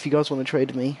 If you guys want to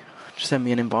trade me, just send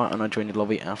me an invite and I'll join your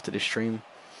lobby after this stream.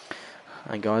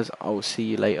 And guys, I will see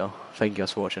you later. Thank you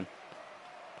guys for watching.